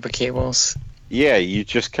house, Jumper Cables? Yeah, you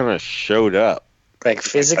just kind of showed up. Like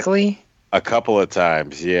physically? A couple of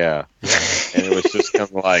times, yeah. And it was just kind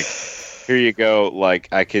of like, here you go. Like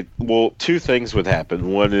two things would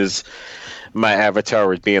happen. One is my avatar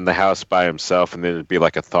would be in the house by himself, and then it'd be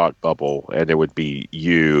like a thought bubble, and it would be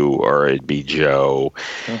you or it'd be Joe,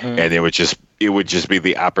 and it would just be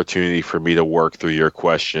the opportunity for me to work through your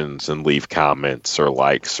questions and leave comments or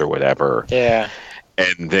likes or whatever. Yeah.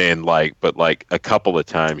 And then but a couple of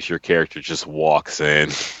times your character just walks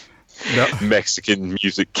in. No. Mexican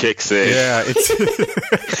music kicks in. Yeah,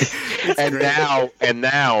 it's and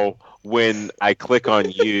now when I click on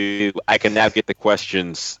you, I can now get the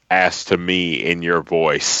questions asked to me in your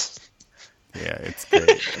voice. Yeah, it's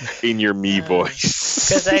great. In your me voice.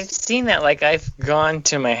 Because I've seen that. Like, I've gone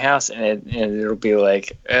to my house, and it'll be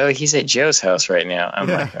like, oh, he's at Joe's house right now. I'm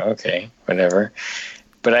like, okay, whatever.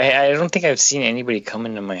 But I don't think I've seen anybody come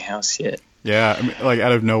into my house yet. Yeah, I mean, like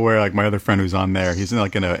out of nowhere, like my other friend who's on there, he's in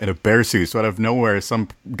a bear suit. So out of nowhere, some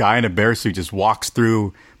guy in a bear suit just walks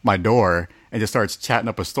through my door and just starts chatting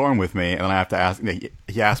up a storm with me. And then I have to ask.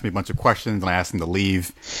 He asked me a bunch of questions, and I asked him to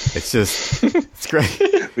leave. It's just, it's great.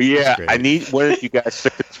 Yeah, It's great. I need one of you guys to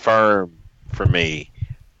confirm for me.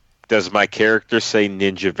 Does my character say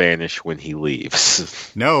Ninja Vanish when he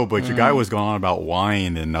leaves? No, but your guy was going on about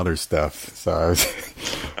wine and other stuff. So I was,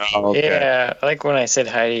 Oh, okay. Yeah, like when I said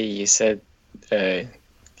hi to you, you said,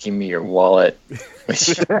 "Give me your wallet,"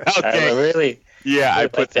 which I really, Yeah, I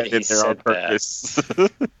like put that that in he there on said that. purpose.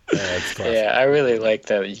 it's classic. yeah, I really like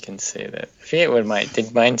that you can say that. I forget what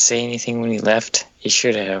did mine say anything when he left? He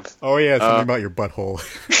should have. Oh yeah, something about your butthole.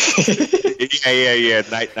 yeah.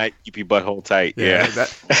 Night, keep your butthole tight. Yeah.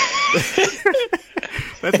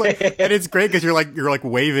 That's like, and it's great because you're like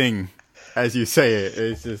waving as you say it.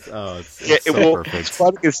 It's just it's so perfect. It's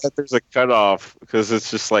funny is that there's a cutoff because it's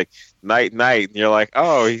just like night, and you're like,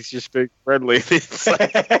 oh, he's just being friendly. It's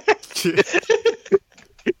like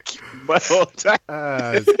butthole tight.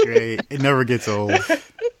 It's great. It never gets old.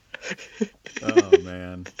 Oh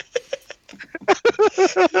man.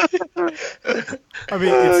 I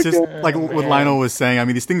mean, it's just like what Lionel was saying. I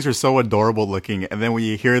mean, these things are so adorable looking, and then when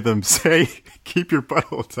you hear them say, "Keep your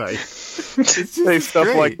butthole tight," it's just Say stuff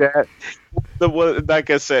great. like that. Like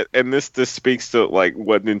I said, and this speaks to like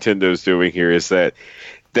what Nintendo's doing here is that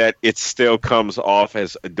it still comes off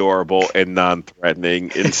as adorable and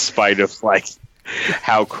non-threatening in spite of like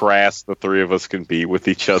how crass the three of us can be with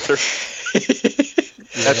each other.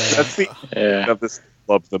 That's the of this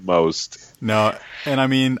love the most. No, and I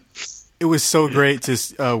mean, it was so great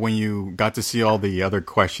to when you got to see all the other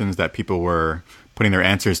questions that people were putting their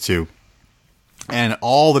answers to, and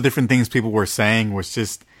all the different things people were saying was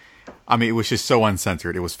just. I mean, it was just so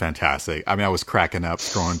uncensored. It was fantastic. I mean, I was cracking up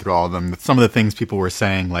scrolling through all of them. Some of the things people were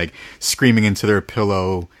saying, like screaming into their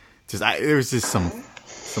pillow, there was just some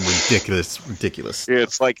ridiculous. Yeah,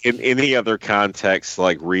 it's like in any other context,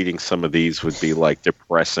 like reading some of these would be like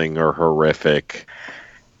depressing or horrific,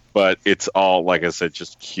 but it's all, like I said,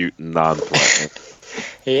 just cute and non-threatening.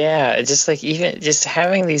 Yeah, it's just like even just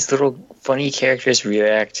having these little funny characters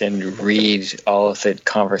react and read all of the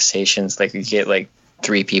conversations. Like you get like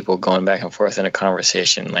 3 people going back and forth in a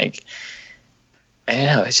conversation. Like I don't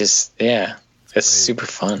know, it's just it's super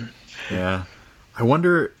fun. Yeah, I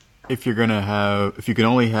wonder if you can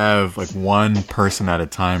only have like one person at a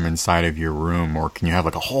time inside of your room, or can you have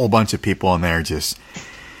like a whole bunch of people in there just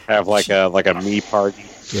Have like a me party.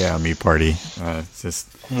 Yeah, me party. It's just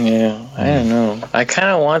Yeah, I don't know. I kind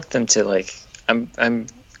of want them to like. I'm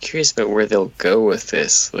curious about where they'll go with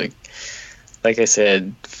this. Like I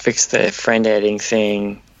said, fix the friend adding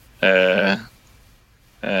thing. Don't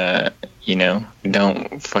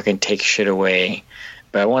fucking take shit away.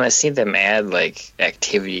 But I want to see them add like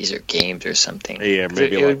activities or games or something. Yeah,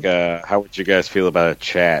 maybe how would you guys feel about a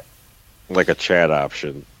chat? Like a chat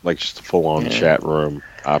option, like just a full-on chat room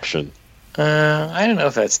option. I don't know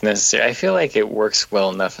if that's necessary. I feel like it works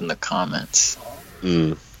well enough in the comments.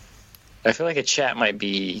 I feel like a chat might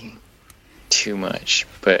be too much,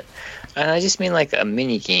 but I just mean like a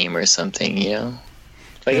mini game or something, you know?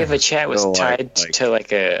 Like if a chat was tied to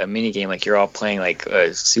like a mini game, like you're all playing like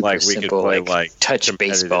a super Like we simple could play like touch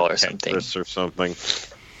baseball or something. Tetris or something.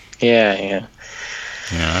 Yeah.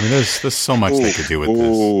 Yeah, I mean, there's so much they could do with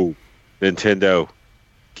this. Nintendo,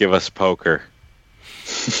 give us poker.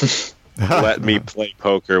 Let me play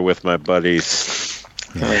poker with my buddies.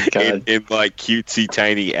 Oh my God. In like cutesy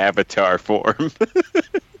tiny avatar form.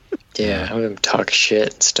 Yeah, have them talk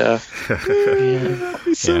shit and stuff.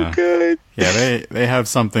 So good. Yeah, they have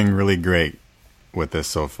something really great with this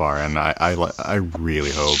so far, and I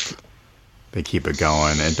really hope they keep it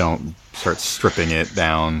going and don't start stripping it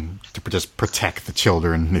down to just protect the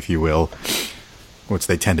children, if you will, which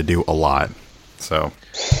they tend to do a lot. So,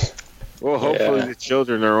 Well, hopefully the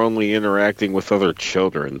children are only interacting with other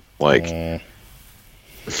children. Like,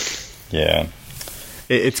 yeah,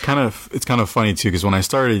 it's kind of funny too, because when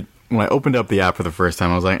I opened up the app for the first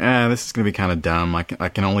time, I was like, this is gonna be kind of dumb. I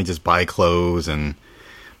can only just buy clothes and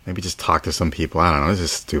maybe just talk to some people. I don't know, this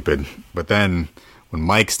is stupid. But then when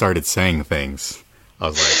Mike started saying things, I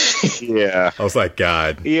was like, I was like,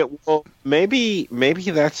 God. Yeah, well, maybe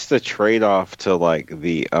that's the trade-off to like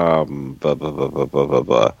the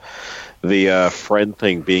friend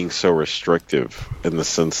thing being so restrictive in the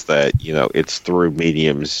sense that, it's through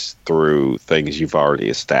mediums, through things you've already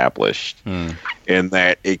established, and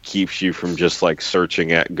that it keeps you from just like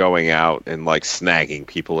going out and like snagging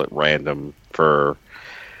people at random for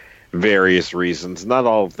various reasons. Not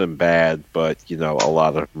all of them bad, but a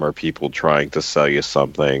lot of them are people trying to sell you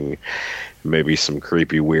something. maybe some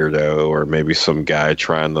creepy weirdo, or maybe some guy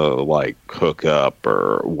trying to like hook up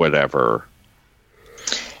or whatever.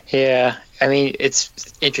 Yeah, I mean, it's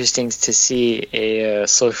interesting to see a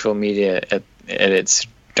social media at its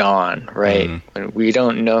dawn, right? When we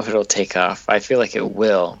don't know if it'll take off. I feel like it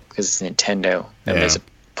will because it's Nintendo and there's a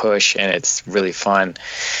push and it's really fun.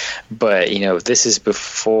 But this is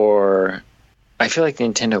before. I feel like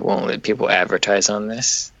Nintendo won't let people advertise on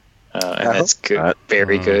this, and that's good,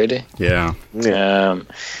 very good. Yeah.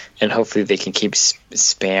 And hopefully they can keep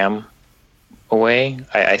spam away.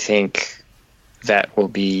 I think that will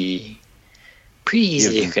be pretty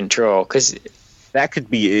easy to control because that could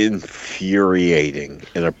be infuriating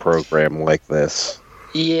in a program like this.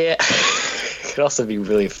 Yeah, it could also be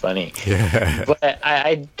really funny. Yeah. But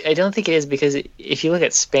I don't think it is, because if you look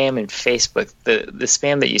at spam in Facebook, the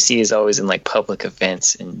spam that you see is always in like public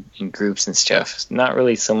events and in groups and stuff. Not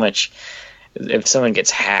really so much if someone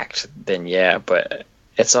gets hacked, then yeah, but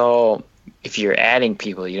it's all if you're adding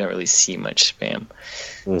people, you don't really see much spam.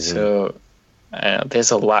 So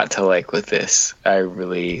there's a lot to like with this. I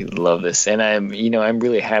really love this, and I'm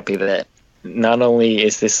really happy that not only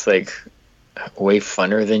is this like way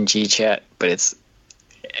funner than GChat, but it's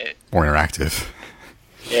more interactive.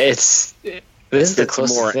 This is the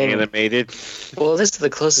closest more thing. Animated. Well, this is the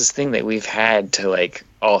closest thing that we've had to like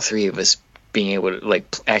all three of us being able to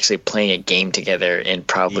like actually playing a game together in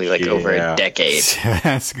probably like over a decade.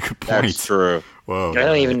 That's a good point. That's true. Whoa. I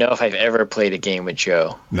don't even know if I've ever played a game with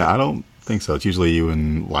Joe. No, I don't think so. It's usually you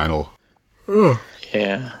and Lionel. Ugh.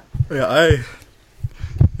 Yeah.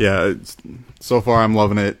 Yeah. So far, I'm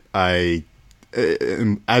loving it.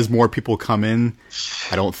 As more people come in,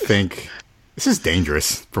 I don't think this is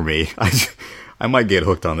dangerous for me. I might get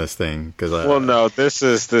hooked on this thing because. Well, no, this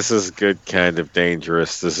is good kind of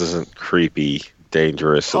dangerous. This isn't creepy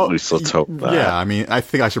dangerous. At least let's hope that. Yeah, I mean, I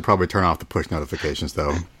think I should probably turn off the push notifications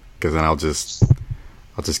though, because then I'll just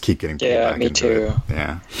keep getting pulled back me into too. it.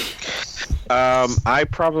 Yeah. I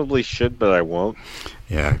probably should, but I won't.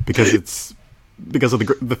 Yeah, because of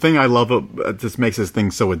the thing I love just makes this thing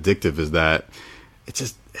so addictive is that it's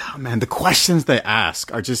just the questions they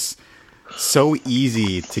ask are just so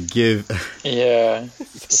easy to give. Yeah,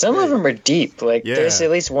 some of them are deep. Like there's at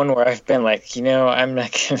least one where I've been like, I'm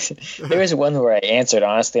not gonna. There was one where I answered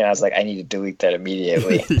honestly, and I was like, I need to delete that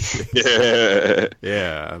immediately.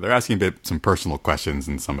 Yeah, they're asking some personal questions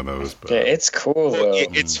in some of those. But. Yeah, it's cool though.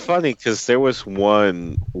 It's funny because there was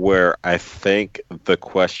one where I think the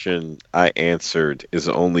question I answered is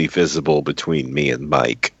only visible between me and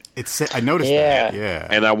Mike. I noticed that. Yeah,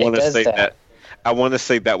 and I want to say that. I want to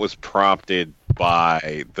say that was prompted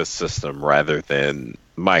by the system rather than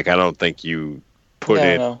Mike. I don't think you put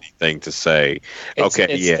in anything to say, it's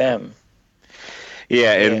them.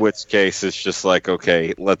 Yeah, in which case it's just like,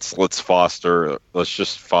 okay, let's just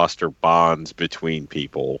foster bonds between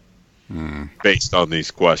people based on these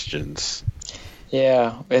questions.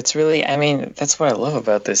 Yeah, it's really, that's what I love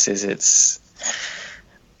about this is it's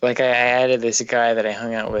like I added this guy that I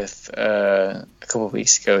hung out with a couple of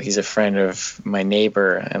weeks ago. He's a friend of my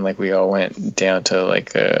neighbor, and like we all went down to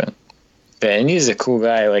like and he's a cool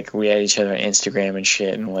guy. Like we had each other on Instagram and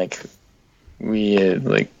shit, and like we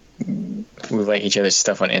like each other's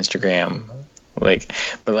stuff on Instagram.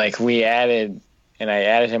 But we added, and I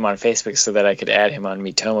added him on Facebook so that I could add him on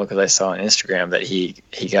Miitomo because I saw on Instagram that he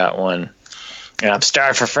got one, and I'm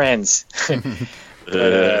starved for friends.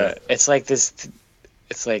 But it's like this.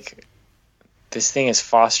 It's like this thing is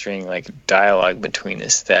fostering like dialogue between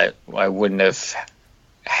us that I wouldn't have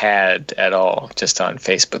had at all just on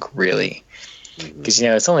Facebook, really. Because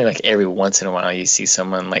it's only like every once in a while you see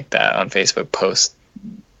someone like that on Facebook post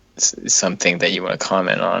something that you want to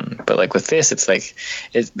comment on. But like with this, it's like,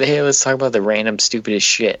 hey, let's talk about the random stupidest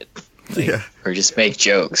shit, or just make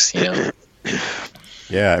jokes, Yeah,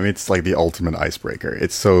 it's like the ultimate icebreaker.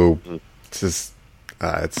 It's so just.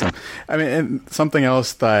 And something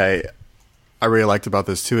else that I really liked about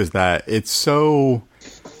this too is that it's so.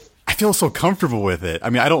 I feel so comfortable with it. I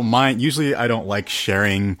don't mind. Usually, I don't like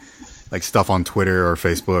sharing like stuff on Twitter or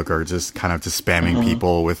Facebook or just kind of just spamming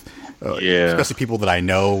people with, especially people that I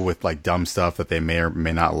know with like dumb stuff that they may or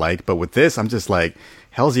may not like. But with this, I'm just like,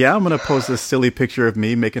 hell's yeah, I'm gonna post a silly picture of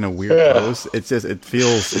me making a weird post. It's just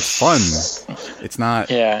it's fun. It's not.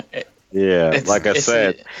 Yeah. Like I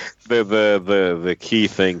said, the key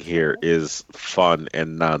thing here is fun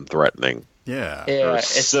and non-threatening. Yeah, or it's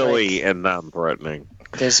silly and non-threatening.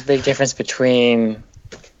 There's a big difference between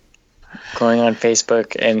going on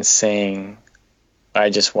Facebook and saying, "I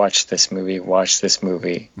just watched this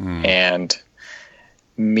movie," and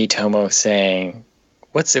Miitomo saying,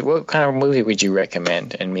 "What kind of movie would you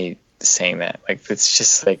recommend?" And me saying that. Like, it's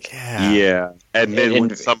just like, yeah. And then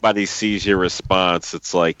when somebody sees your response,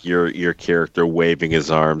 it's like your character waving his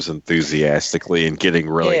arms enthusiastically and getting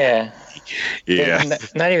really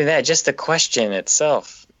Not even that, just the question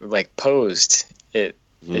itself, like posed, it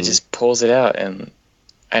just pulls it out, and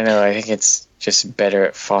I know, I think it's just better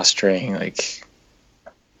at fostering like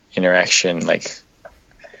interaction, like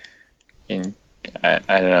I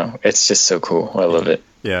don't know, it's just so cool. I love it.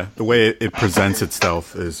 Yeah, the way it presents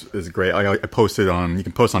itself is great. I posted on, you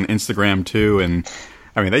can post on Instagram too, and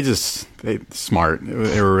I mean they smart.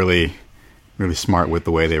 They were really smart with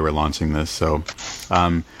the way they were launching this. So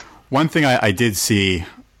one thing I did see,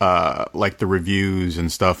 like the reviews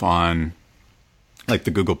and stuff on like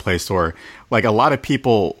the Google Play Store, like a lot of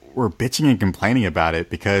people were bitching and complaining about it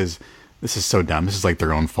because this is so dumb. This is like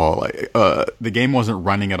their own fault. Like, the game wasn't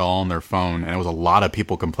running at all on their phone, and it was a lot of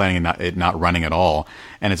people complaining it not running at all.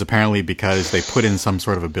 And it's apparently because they put in some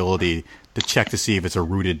sort of ability to check to see if it's a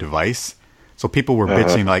rooted device. So people were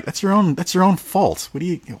bitching like, that's your own fault.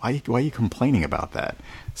 Why are you complaining about that?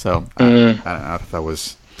 So I don't know if that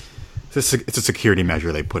was. It's a security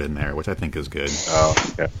measure they put in there, which I think is good. Oh,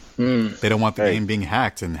 okay. They don't want the game being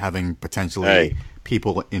hacked and having potentially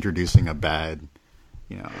people introducing a bad,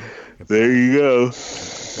 There you go.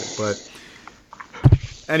 But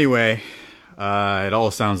anyway, it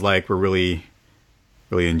all sounds like we're really,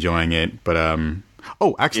 really enjoying it. But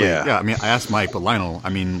actually, I mean, I asked Mike, but Lionel, I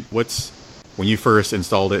mean, when you first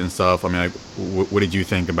installed it and stuff? I mean, like, what did you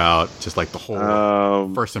think about just like the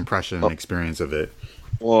whole first impression and experience of it?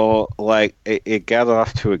 Well, like it got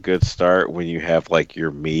off to a good start when you have like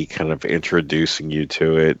your me kind of introducing you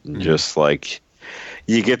to it, and just like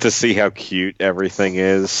you get to see how cute everything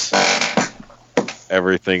is.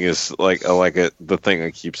 Everything is the thing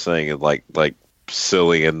I keep saying is like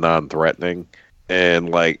silly and non-threatening, and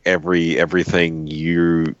like everything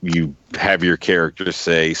you have your characters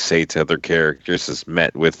say to other characters is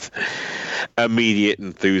met with immediate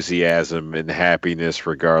enthusiasm and happiness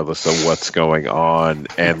regardless of what's going on.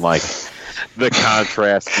 And like the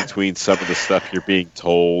contrast between some of the stuff you're being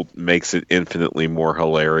told makes it infinitely more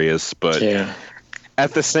hilarious, but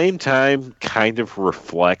at the same time kind of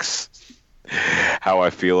reflects how I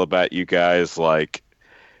feel about you guys. Like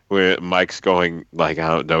when Mike's going, like, I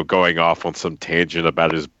don't know, going off on some tangent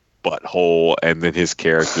about his butthole, and then his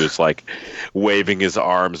character's like waving his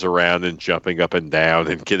arms around and jumping up and down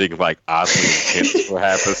and getting like oddly intense for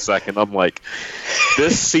half a second. I'm like, they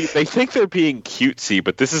think they're being cutesy,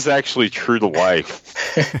 but this is actually true to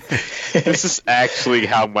life. This is actually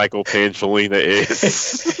how Michael Pangelina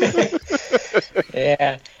is.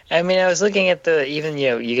 Yeah. I mean, I was looking at you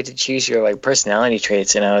get to choose your like personality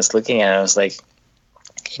traits, and I was looking at it, I was like,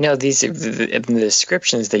 these the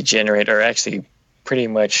descriptions they generate are actually pretty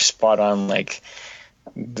much spot on, like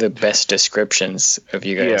the best descriptions of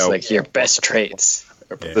you guys, like your best traits.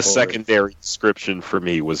 The secondary description for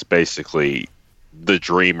me was basically the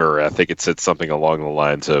dreamer. I think it said something along the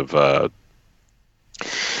lines of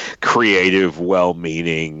creative,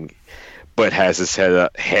 well-meaning, but has his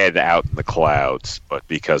head out in the clouds, but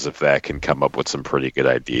because of that can come up with some pretty good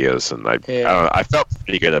ideas, and I felt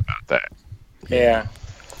pretty good about that. Yeah.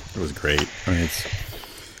 It was great. I mean, it's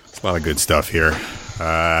a lot of good stuff here.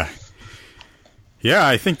 I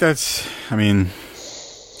think that's, I mean,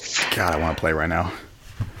 God, I want to play right now.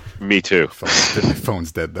 Me too. My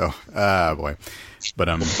phone's dead though. Boy. But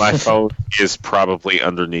my phone is probably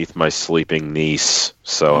underneath my sleeping niece,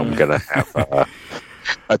 so I'm gonna have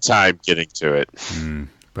a time getting to it.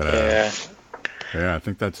 I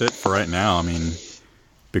think that's it for right now. I mean, it'd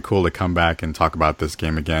be cool to come back and talk about this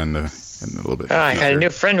game again in a little bit. I got a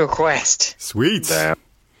new friend request. Sweet. Damn.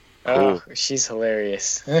 Oh, she's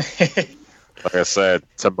hilarious. Like I said,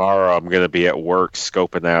 tomorrow I'm going to be at work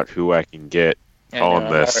scoping out who I can get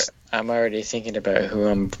on this. I'm already thinking about who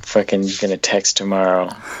I'm fucking going to text tomorrow.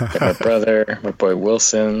 Got my brother, my boy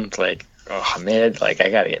Wilson, like, Hamid. Like,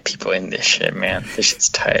 I got to get people in this shit, man. This shit's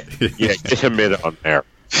tight. Yeah, get Hamid on there.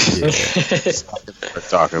 We're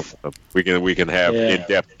talking with them. We can have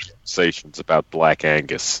in-depth conversations about Black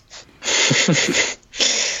Angus.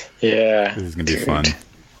 Yeah. This is going to be fun.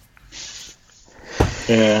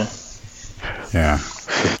 Yeah. Yeah.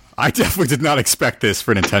 I definitely did not expect this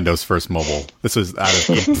for Nintendo's first mobile. This was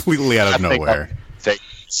completely out of nowhere. Take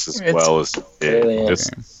this as well as it did.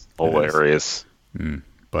 Just hilarious.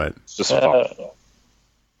 But it's just fun.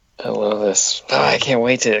 I love this. Oh, I can't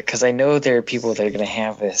wait because I know there are people that are going to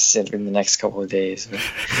have this in the next couple of days.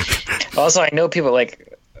 Also, I know people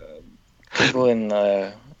like people in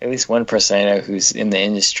at least one person I know who's in the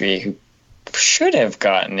industry who should have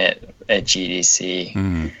gotten it at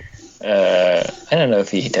GDC. I don't know if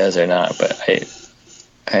he does or not, but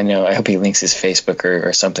I know. I hope he links his Facebook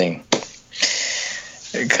or something,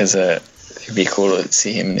 because it'd be cool to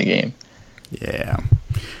see him in the game. Yeah.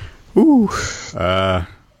 Ooh. All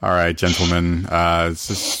right, gentlemen. Is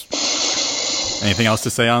this anything else to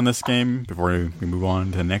say on this game before we move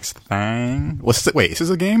on to the next thing? Wait, is this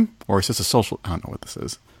a game or is this a social? I don't know what this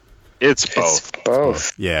is. It's both. It's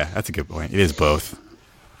both. Yeah, that's a good point. It is both.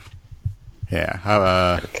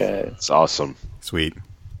 Yeah. Okay. It's awesome. Sweet.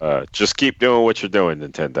 Just keep doing what you're doing,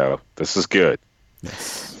 Nintendo. This is good.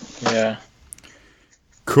 Yes. Yeah.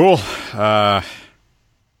 Cool. All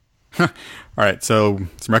right, so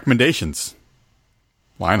some recommendations.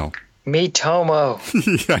 Lionel. Miitomo.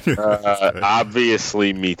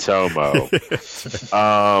 Obviously, Miitomo.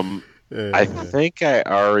 I think I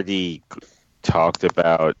already talked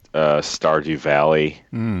about Stardew Valley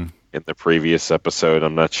in the previous episode.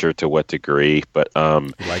 I'm not sure to what degree, but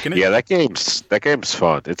liking it? Yeah, that game's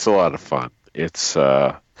fun. It's a lot of fun. It's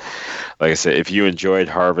like I said, if you enjoyed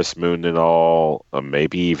Harvest Moon and all,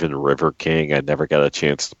 maybe even River King. I never got a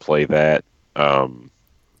chance to play that.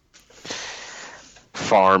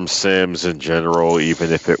 Farm sims in general,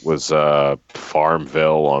 even if it was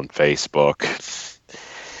Farmville on Facebook,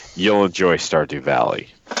 you'll enjoy Stardew Valley.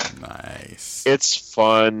 Nice. It's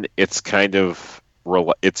fun. It's kind of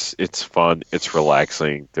it's fun. It's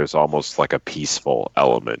relaxing. There's almost like a peaceful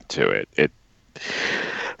element to it.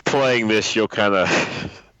 Playing this, you'll kind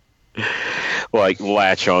of like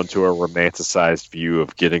latch onto a romanticized view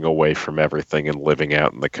of getting away from everything and living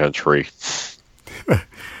out in the country.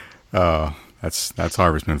 That's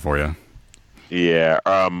Harvest Moon for you. Yeah.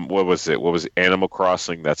 What was it? What was it? Animal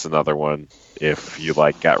Crossing? That's another one. If you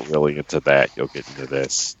got really into that, you'll get into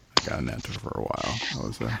this. Gotten into it for a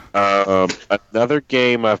while. Another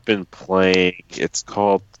game I've been playing. It's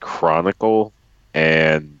called Chronicle,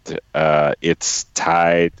 and it's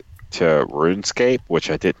tied to RuneScape,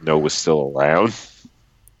 which I didn't know was still around.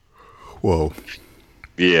 Whoa.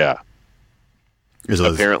 Yeah.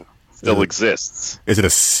 Apparently still it, exists. Is it a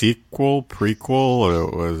sequel,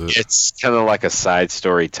 prequel, or was it? It's kind of like a side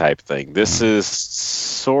story type thing. This is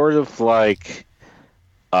sort of like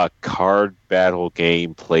a card battle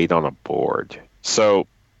game played on a board. So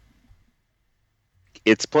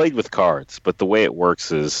it's played with cards, but the way it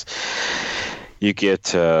works is you get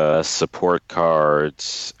support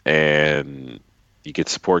cards and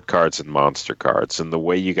monster cards, and the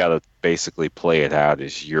way you got to basically play it out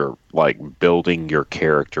is you're building your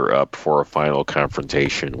character up for a final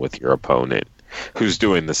confrontation with your opponent, who's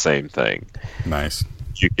doing the same thing. Nice.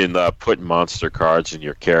 You can put monster cards, and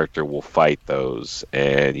your character will fight those,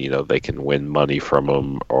 and they can win money from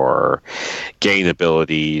them or gain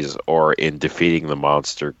abilities, or in defeating the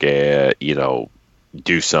monster,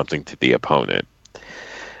 do something to the opponent.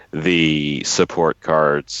 The support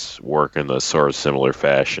cards work in a sort of similar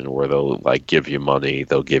fashion, where they'll give you money,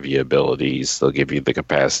 they'll give you abilities, they'll give you the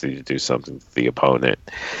capacity to do something to the opponent.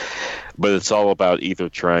 But it's all about either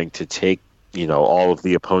trying to take all of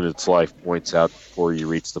the opponent's life points out before you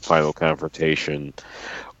reach the final confrontation,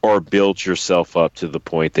 or build yourself up to the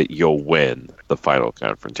point that you'll win the final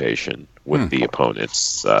confrontation with the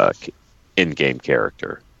opponent's in-game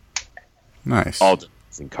character. Nice. All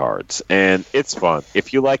different cards, and it's fun.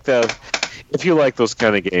 If you like those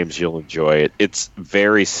kind of games, you'll enjoy it. It's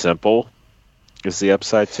very simple, is the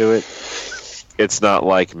upside to it. It's not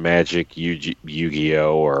like Magic,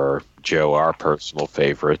 Yu-Gi-Oh, or Joe, our personal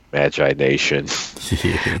favorite, Magi Nation,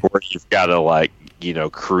 where you've got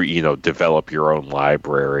to develop your own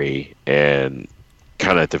library and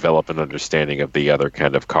kind of develop an understanding of the other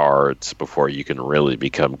kind of cards before you can really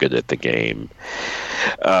become good at the game.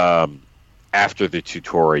 After the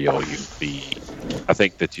tutorial, I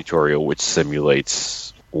think the tutorial, which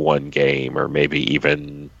simulates one game or maybe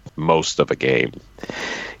even most of a game,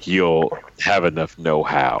 you'll have enough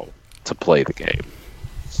know-how to play the game.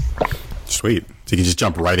 Sweet. So you can just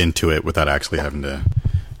jump right into it without actually having to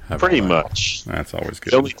have pretty much. That's always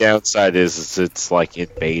good. The only downside is it's in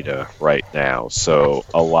beta right now, so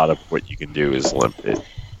a lot of what you can do is limited.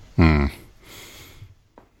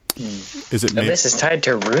 Is it? This is tied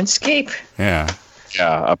to RuneScape? Yeah.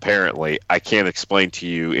 Yeah, apparently. I can't explain to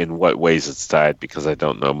you in what ways it's tied because I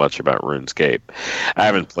don't know much about RuneScape. I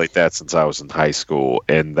haven't played that since I was in high school,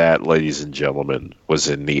 and that, ladies and gentlemen, was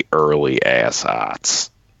in the early ass aughts.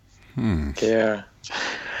 Yeah.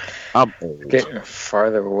 I'm old. Getting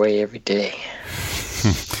farther away every day.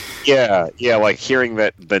 Yeah, hearing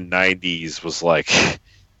that the 90s was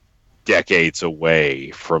decades away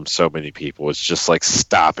from so many people. It's just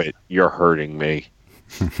stop it. You're hurting me.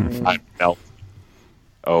 I'm melting.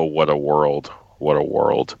 Oh, what a world. What a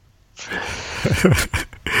world.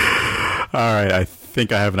 All right, I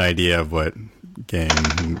think I have an idea of what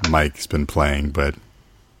game Mike's been playing, but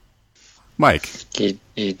Mike.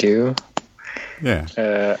 You do?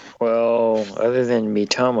 Yeah. Well, other than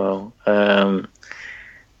Mitomo,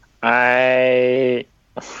 I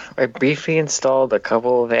briefly installed a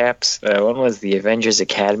couple of apps. One was the Avengers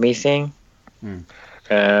Academy thing.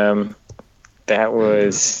 That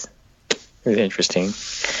was interesting.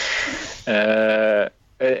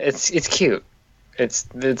 It's cute.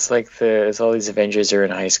 It's like it's all these Avengers are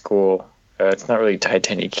in high school. It's not really tied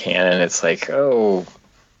to any canon. It's like, oh,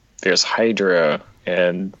 there's Hydra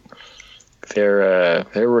and they're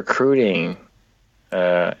recruiting,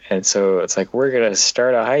 and so it's like we're gonna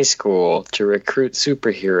start a high school to recruit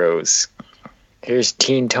superheroes. Here's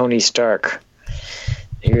Teen Tony Stark.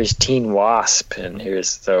 Here's Teen Wasp, and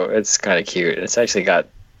so it's kind of cute. It's actually got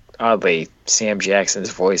oddly Sam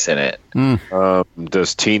Jackson's voice in it.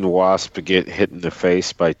 Does Teen Wasp get hit in the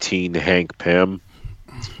face by Teen Hank Pym?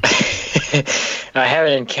 I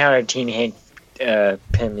haven't encountered Teen Hank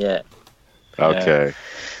Pym yet. Okay.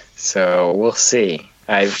 So we'll see.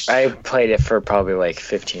 I played it for probably like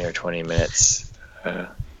 15 or 20 minutes,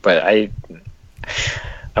 but I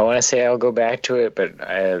want to say I'll go back to it, but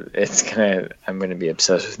I'm gonna be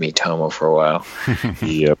obsessed with Mitomo for a while.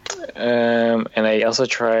 Yep. And I also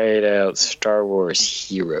tried out Star Wars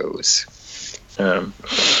Heroes.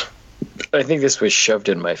 I think this was shoved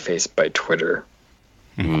in my face by Twitter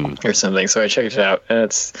or something, so I checked it out, and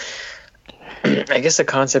it's. I guess the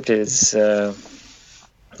concept is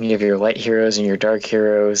you have your light heroes and your dark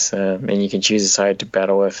heroes, and you can choose a side to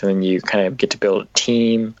battle with, and then you kind of get to build a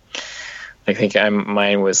team. I think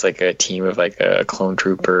mine was like a team of like a clone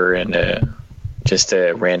trooper and just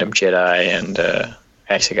a random Jedi, and I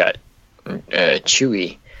actually got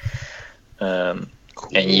Chewie. Cool.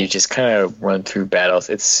 And you just kind of run through battles.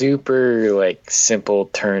 It's super like simple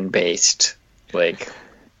turn-based. Like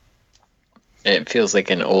it feels like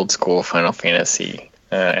an old school Final Fantasy.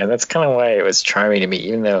 And that's kind of why it was charming to me,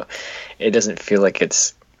 even though it doesn't feel like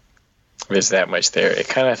there's that much there. It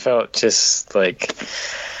kind of felt just like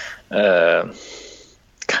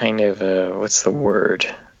kind of what's the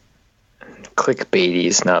word? Clickbaity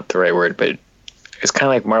is not the right word, but it's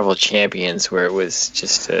kind of like Marvel Champions, where it was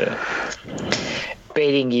just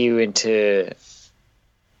baiting you into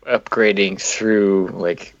upgrading through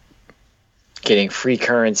like getting free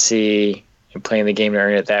currency and playing the game to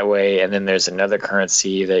earn it that way, and then there's another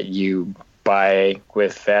currency that you buy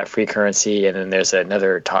with that free currency, and then there's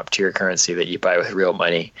another top tier currency that you buy with real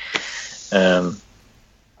money. But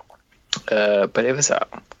it was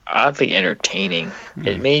oddly entertaining.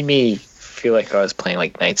 It made me feel like I was playing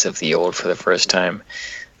like Knights of the Old for the first time.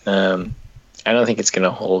 I don't think it's going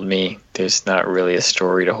to hold me. There's not really a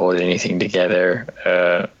story to hold anything together.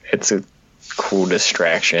 It's a cool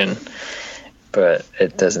distraction, but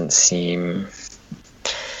it doesn't seem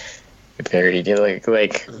very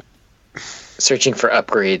like searching for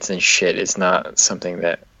upgrades and shit is not something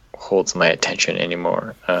that holds my attention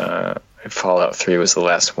anymore. Fallout 3 was the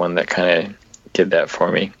last one that kind of did that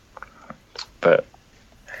for me, but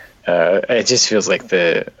it just feels like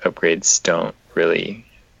the upgrades don't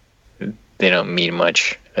mean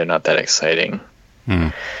much. They're not that exciting.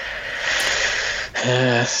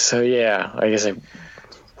 So yeah, I guess I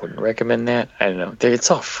wouldn't recommend that. I don't know. It's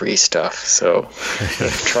all free stuff, so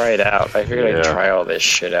try it out. I figured I'd try all this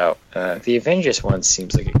shit out. The Avengers one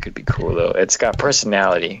seems like it could be cool, though. It's got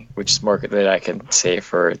personality, which is more than I can say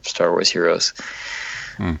for Star Wars Heroes.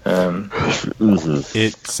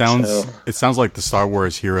 It sounds like the Star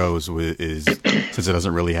Wars Heroes is since it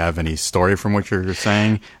doesn't really have any story from what you're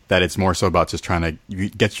saying, that it's more so about just trying to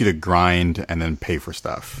get you to grind and then pay for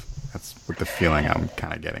stuff. That's what the feeling I'm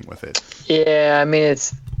kind of getting with it. Yeah, I mean,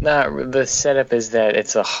 it's not. The setup is that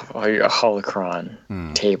it's a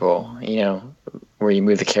holocron table, where you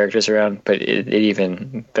move the characters around, but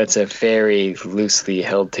that's a very loosely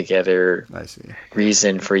held together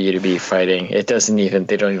reason for you to be fighting. They don't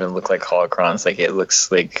even look like holocrons. Like it looks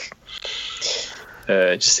like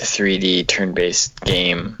just a 3D turn-based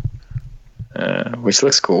game, which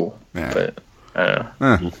looks cool, but I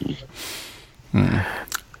don't know.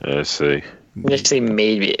 I see. It actually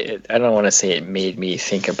made me, I don't want to say it made me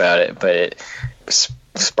think about it, but it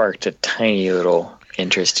sparked a tiny little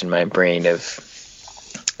interest in my brain of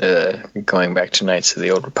going back to Knights of the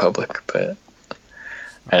Old Republic, but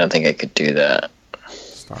I don't think I could do that.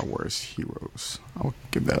 Star Wars Heroes. I'll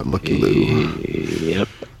give that a looky-loo. Yep.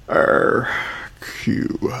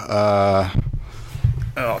 Q.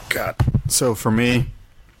 Oh, God. So for me,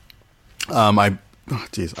 I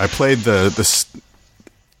played the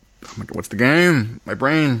what's the game? My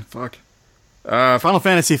brain. Fuck. Final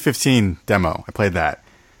Fantasy 15 demo. I played that.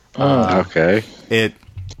 Okay. It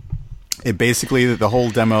basically, the whole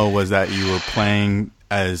demo was that you were playing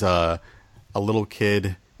as a little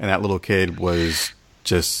kid, and that little kid was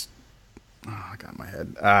just... Oh, I got in my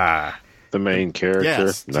head. The main character,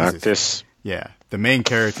 Yes, Noctis. Yeah, the main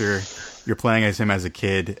character, you're playing as him as a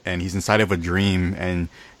kid, and he's inside of a dream, and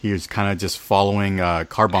he's kind of just following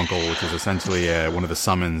Carbuncle, which is essentially one of the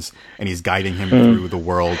summons, and he's guiding him through the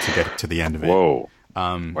world to get to the end of it. Whoa.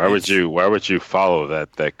 Why would you follow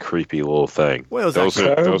that creepy little thing? Well, those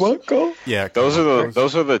are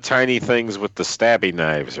the tiny things with the stabby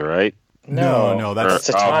knives, right? No, that's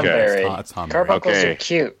a Tonberry. It's Tonberry. Carbuncles Okay. are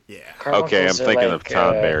cute. Yeah. Okay, I'm thinking of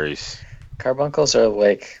Tonberries. Carbuncles are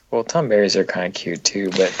like, well, Tonberries are kind of cute too,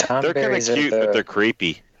 but They're kind of Tonberries cute, but they're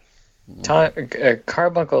creepy.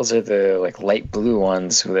 Carbuncles are the like light blue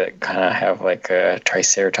ones that kind of have like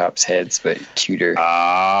Triceratops heads, but cuter.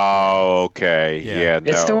 Oh, okay. Yeah. Yeah,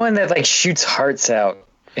 It's the no. one that like shoots hearts out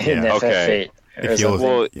in Yeah. FF8. Okay. It Or feels...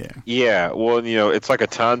 something. Yeah, well, it's like a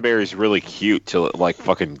Tonberry's really cute till it like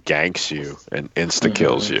fucking ganks you and insta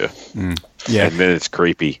kills you, Yeah, and then it's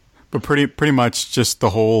creepy. but pretty much just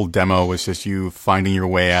the whole demo was just you finding your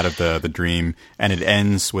way out of the dream, and it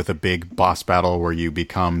ends with a big boss battle where you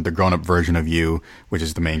become the grown-up version of you, which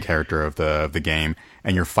is the main character of the game,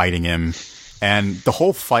 and you're fighting him. And the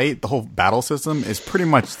whole battle system is pretty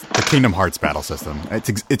much the Kingdom Hearts battle system.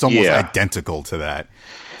 It's almost identical to that.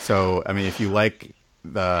 So, I mean, if you like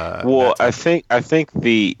I think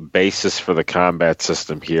the basis for the combat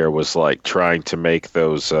system here was like trying to make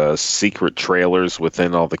those secret trailers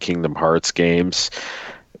within all the Kingdom Hearts games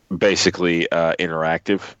basically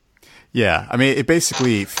interactive. Yeah, I mean, it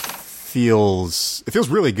basically feels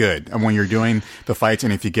really good. And when you're doing the fights,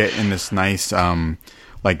 and if you get in this nice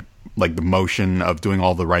like the motion of doing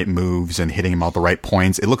all the right moves and hitting them all the right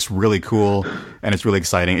points, it looks really cool and it's really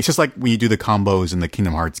exciting. It's just like when you do the combos in the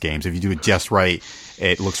Kingdom Hearts games. If you do it just right,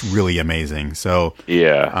 it looks really amazing. So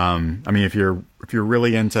Yeah. I mean, if you're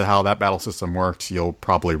really into how that battle system works, you'll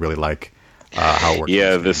probably really like how it works.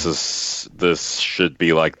 Yeah, this should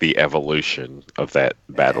be like the evolution of that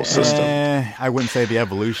battle system. I wouldn't say the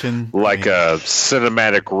evolution. Like a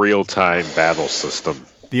cinematic real-time battle system.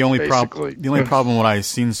 The only basically. problem what I've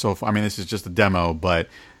seen so far, I mean, this is just a demo, but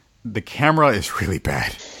the camera is really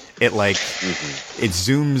bad. It it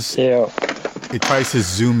zooms. Yeah. It tries to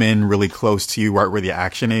zoom in really close to you, right where the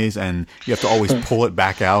action is, and you have to always pull it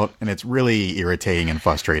back out, and it's really irritating and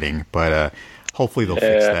frustrating. But hopefully they'll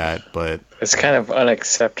fix that. But It's kind of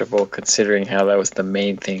unacceptable considering how that was the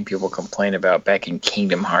main thing people complained about back in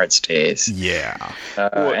Kingdom Hearts days. yeah,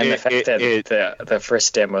 And the fact that the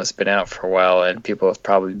first demo's been out for a while and people have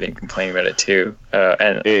probably been complaining about it too.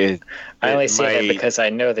 I only say that because I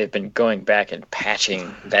know they've been going back and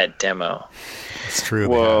patching that demo. it's true.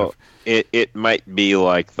 Well, it might be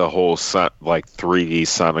like the whole 3D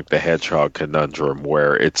Sonic the Hedgehog conundrum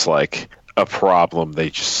where it's like a problem they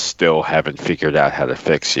just still haven't figured out how to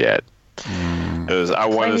fix yet. Because I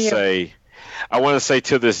want to say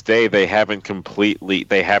to this day they haven't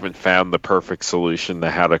found the perfect solution to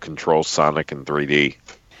how to control Sonic in 3D.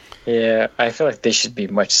 Yeah, I feel like they should be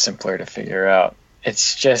much simpler to figure out. It's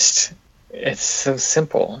so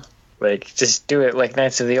simple. Like, just do it like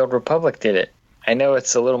Knights of the Old Republic did it. I know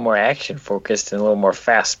it's a little more action focused and a little more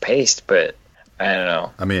fast paced, but I don't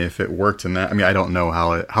know. I mean, if it worked in that, I mean, I don't know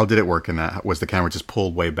how did it work in that? Was the camera just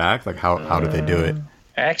pulled way back? Like, how did they do it?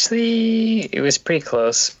 Actually, it was pretty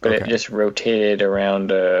close, but it just rotated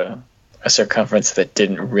around a circumference that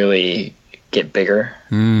didn't really get bigger.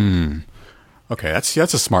 Okay, that's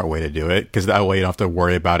a smart way to do it, because that way you don't have to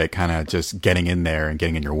worry about it kind of just getting in there and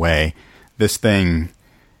getting in your way. This thing,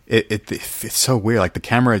 it's so weird. Like the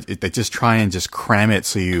camera, they just try and just cram it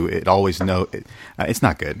so it always know. It's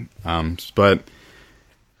not good. But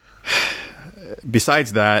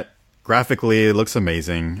besides that, graphically it looks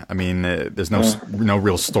amazing. I mean, there's no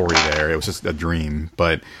real story there. It was just a dream,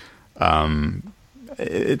 but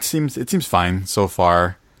it seems fine so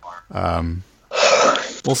far.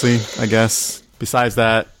 We'll see, I guess. Besides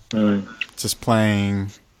that, just playing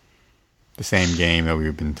the same game that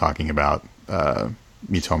we've been talking about,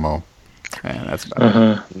 Miitomo, and that's about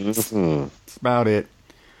it. That's about it.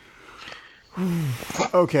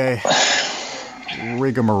 Okay,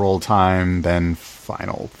 rigmarole time, then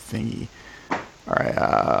final thingy. All right,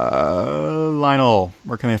 Lionel,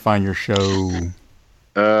 where can I find your show?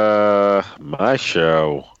 My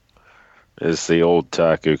show is the Old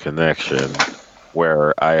Taku Connection,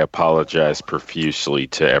 where I apologize profusely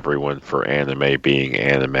to everyone for anime being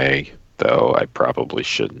anime, though I probably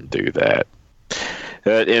shouldn't do that.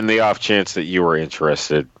 In the off chance that you were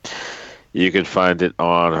interested, you can find it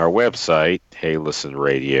on our website, Hey Listen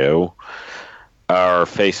Radio, our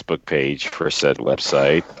Facebook page for said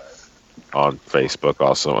website, on Facebook,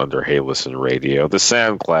 also under Hey Listen Radio, the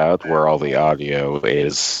SoundCloud, where all the audio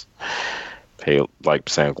is, like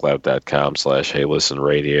soundcloud.com/Hey Listen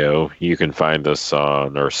Radio. You can find us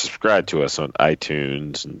on, or subscribe to us on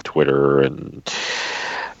iTunes and Twitter, and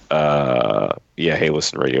Hey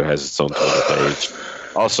Listen Radio has its own Twitter page.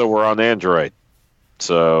 Also, we're on Android.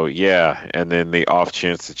 So, yeah, and then the off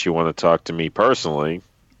chance that you want to talk to me personally,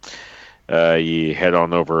 you head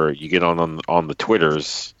on over, you get on the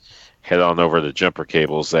Twitters, head on over to Jumper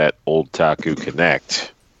Cables at Old Taku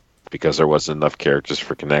Connect, because there wasn't enough characters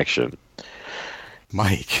for connection.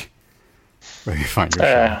 Mike, where do you find your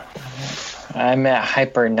show? I'm at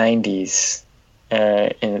Hyper 90s,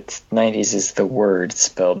 and it's 90s is the word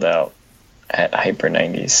spelled out at Hyper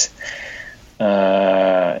 90s.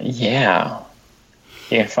 Yeah,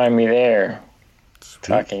 you can find me there. Sweet.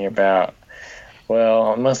 Talking about,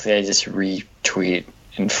 well, mostly I just retweet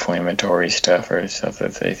inflammatory stuff or stuff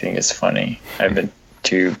that they think is funny. I've been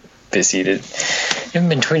too busy to, I haven't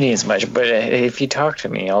been tweeting as much, but if you talk to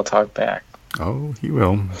me, I'll talk back. Oh, he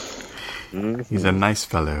will. He's a nice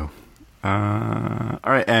fellow. All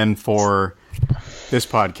right, and for this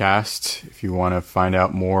podcast, if you want to find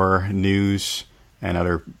out more news and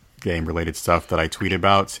other game-related stuff that I tweet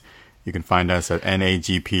about, you can find us at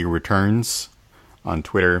NAGP Returns on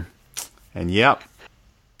Twitter. And yep.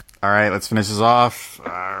 All right, let's finish this off.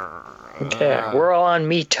 Yeah, we're all on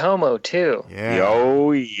Miitomo too. Yeah.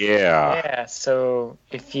 Oh, yeah. Yeah, so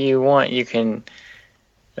if you want, you can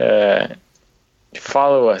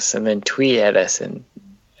follow us and then tweet at us, and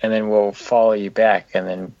then we'll follow you back, and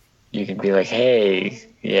then you can be like, hey,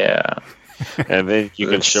 yeah. And then you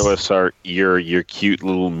can show us your cute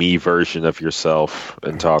little me version of yourself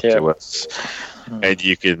and talk to us. And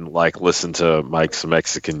you can listen to Mike's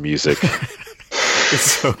Mexican music. It's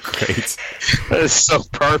so great. It's so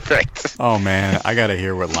perfect. Oh man, I gotta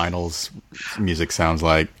hear what Lionel's music sounds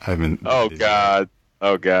like. Oh God.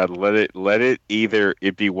 Let it either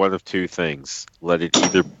be one of two things. Let it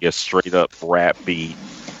either be a straight up rap beat,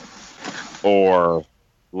 or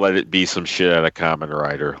let it be some shit out of Kamen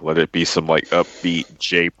Rider. Let it be some upbeat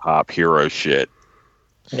J-pop hero shit.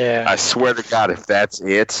 Yeah. I swear to God, if that's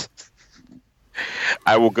it,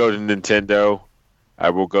 I will go to Nintendo.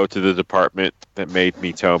 I will go to the department that made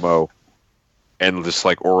Miitomo and just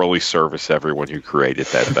orally service everyone who created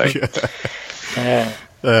that thing.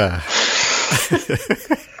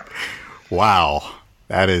 Wow,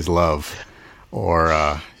 that is love. Or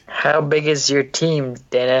how big is your team,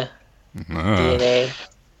 Dana? DNA.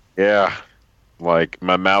 Yeah,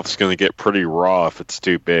 my mouth's gonna get pretty raw if it's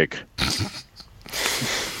too big.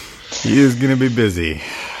 He is gonna be busy.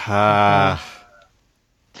 All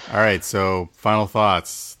right, so final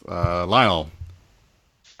thoughts. Lionel,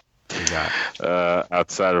 what you got?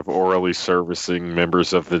 Outside of orally servicing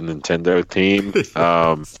members of the Nintendo team,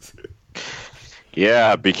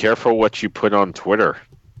 yeah, be careful what you put on Twitter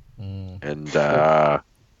and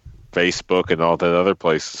Facebook and all that other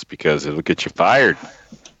places, because it'll get you fired.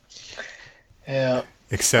 Yeah.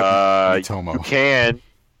 Except Miitomo. You can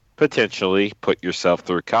potentially put yourself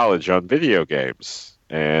through college on video games,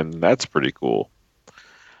 and that's pretty cool.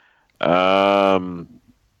 Can't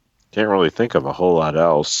really think of a whole lot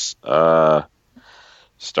else.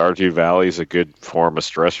 Stardew Valley is a good form of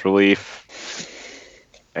stress relief.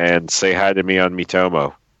 And say hi to me on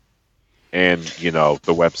Miitomo. And,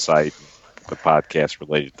 the website, the podcast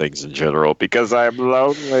related things in general, because I'm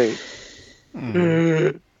lonely.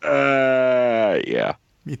 Yeah.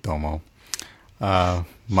 Miitomo.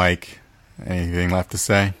 Mike, anything left to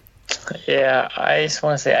say? Yeah, I just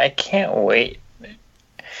want to say I can't wait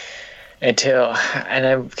until, and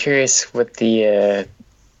I'm curious what the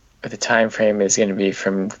time frame is going to be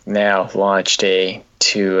from now, launch day,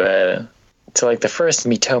 to the first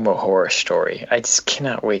Miitomo horror story. I just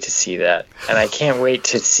cannot wait to see that, and I can't wait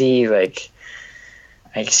to see I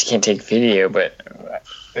guess you can't take video, but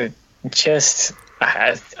just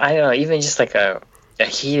I don't know, even just a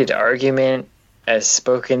heated argument as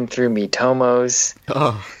spoken through Miitomo's.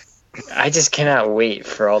 Oh. I just cannot wait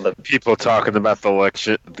for all the people talking about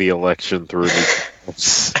the election through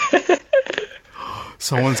the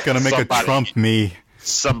Someone's gonna make a Trump me.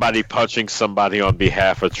 Somebody punching somebody on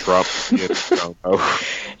behalf of Trump.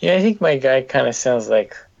 Yeah, I think my guy kind of sounds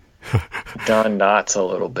like Don Knotts a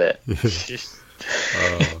little bit.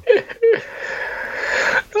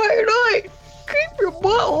 Night, keep your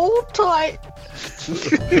butthole tight.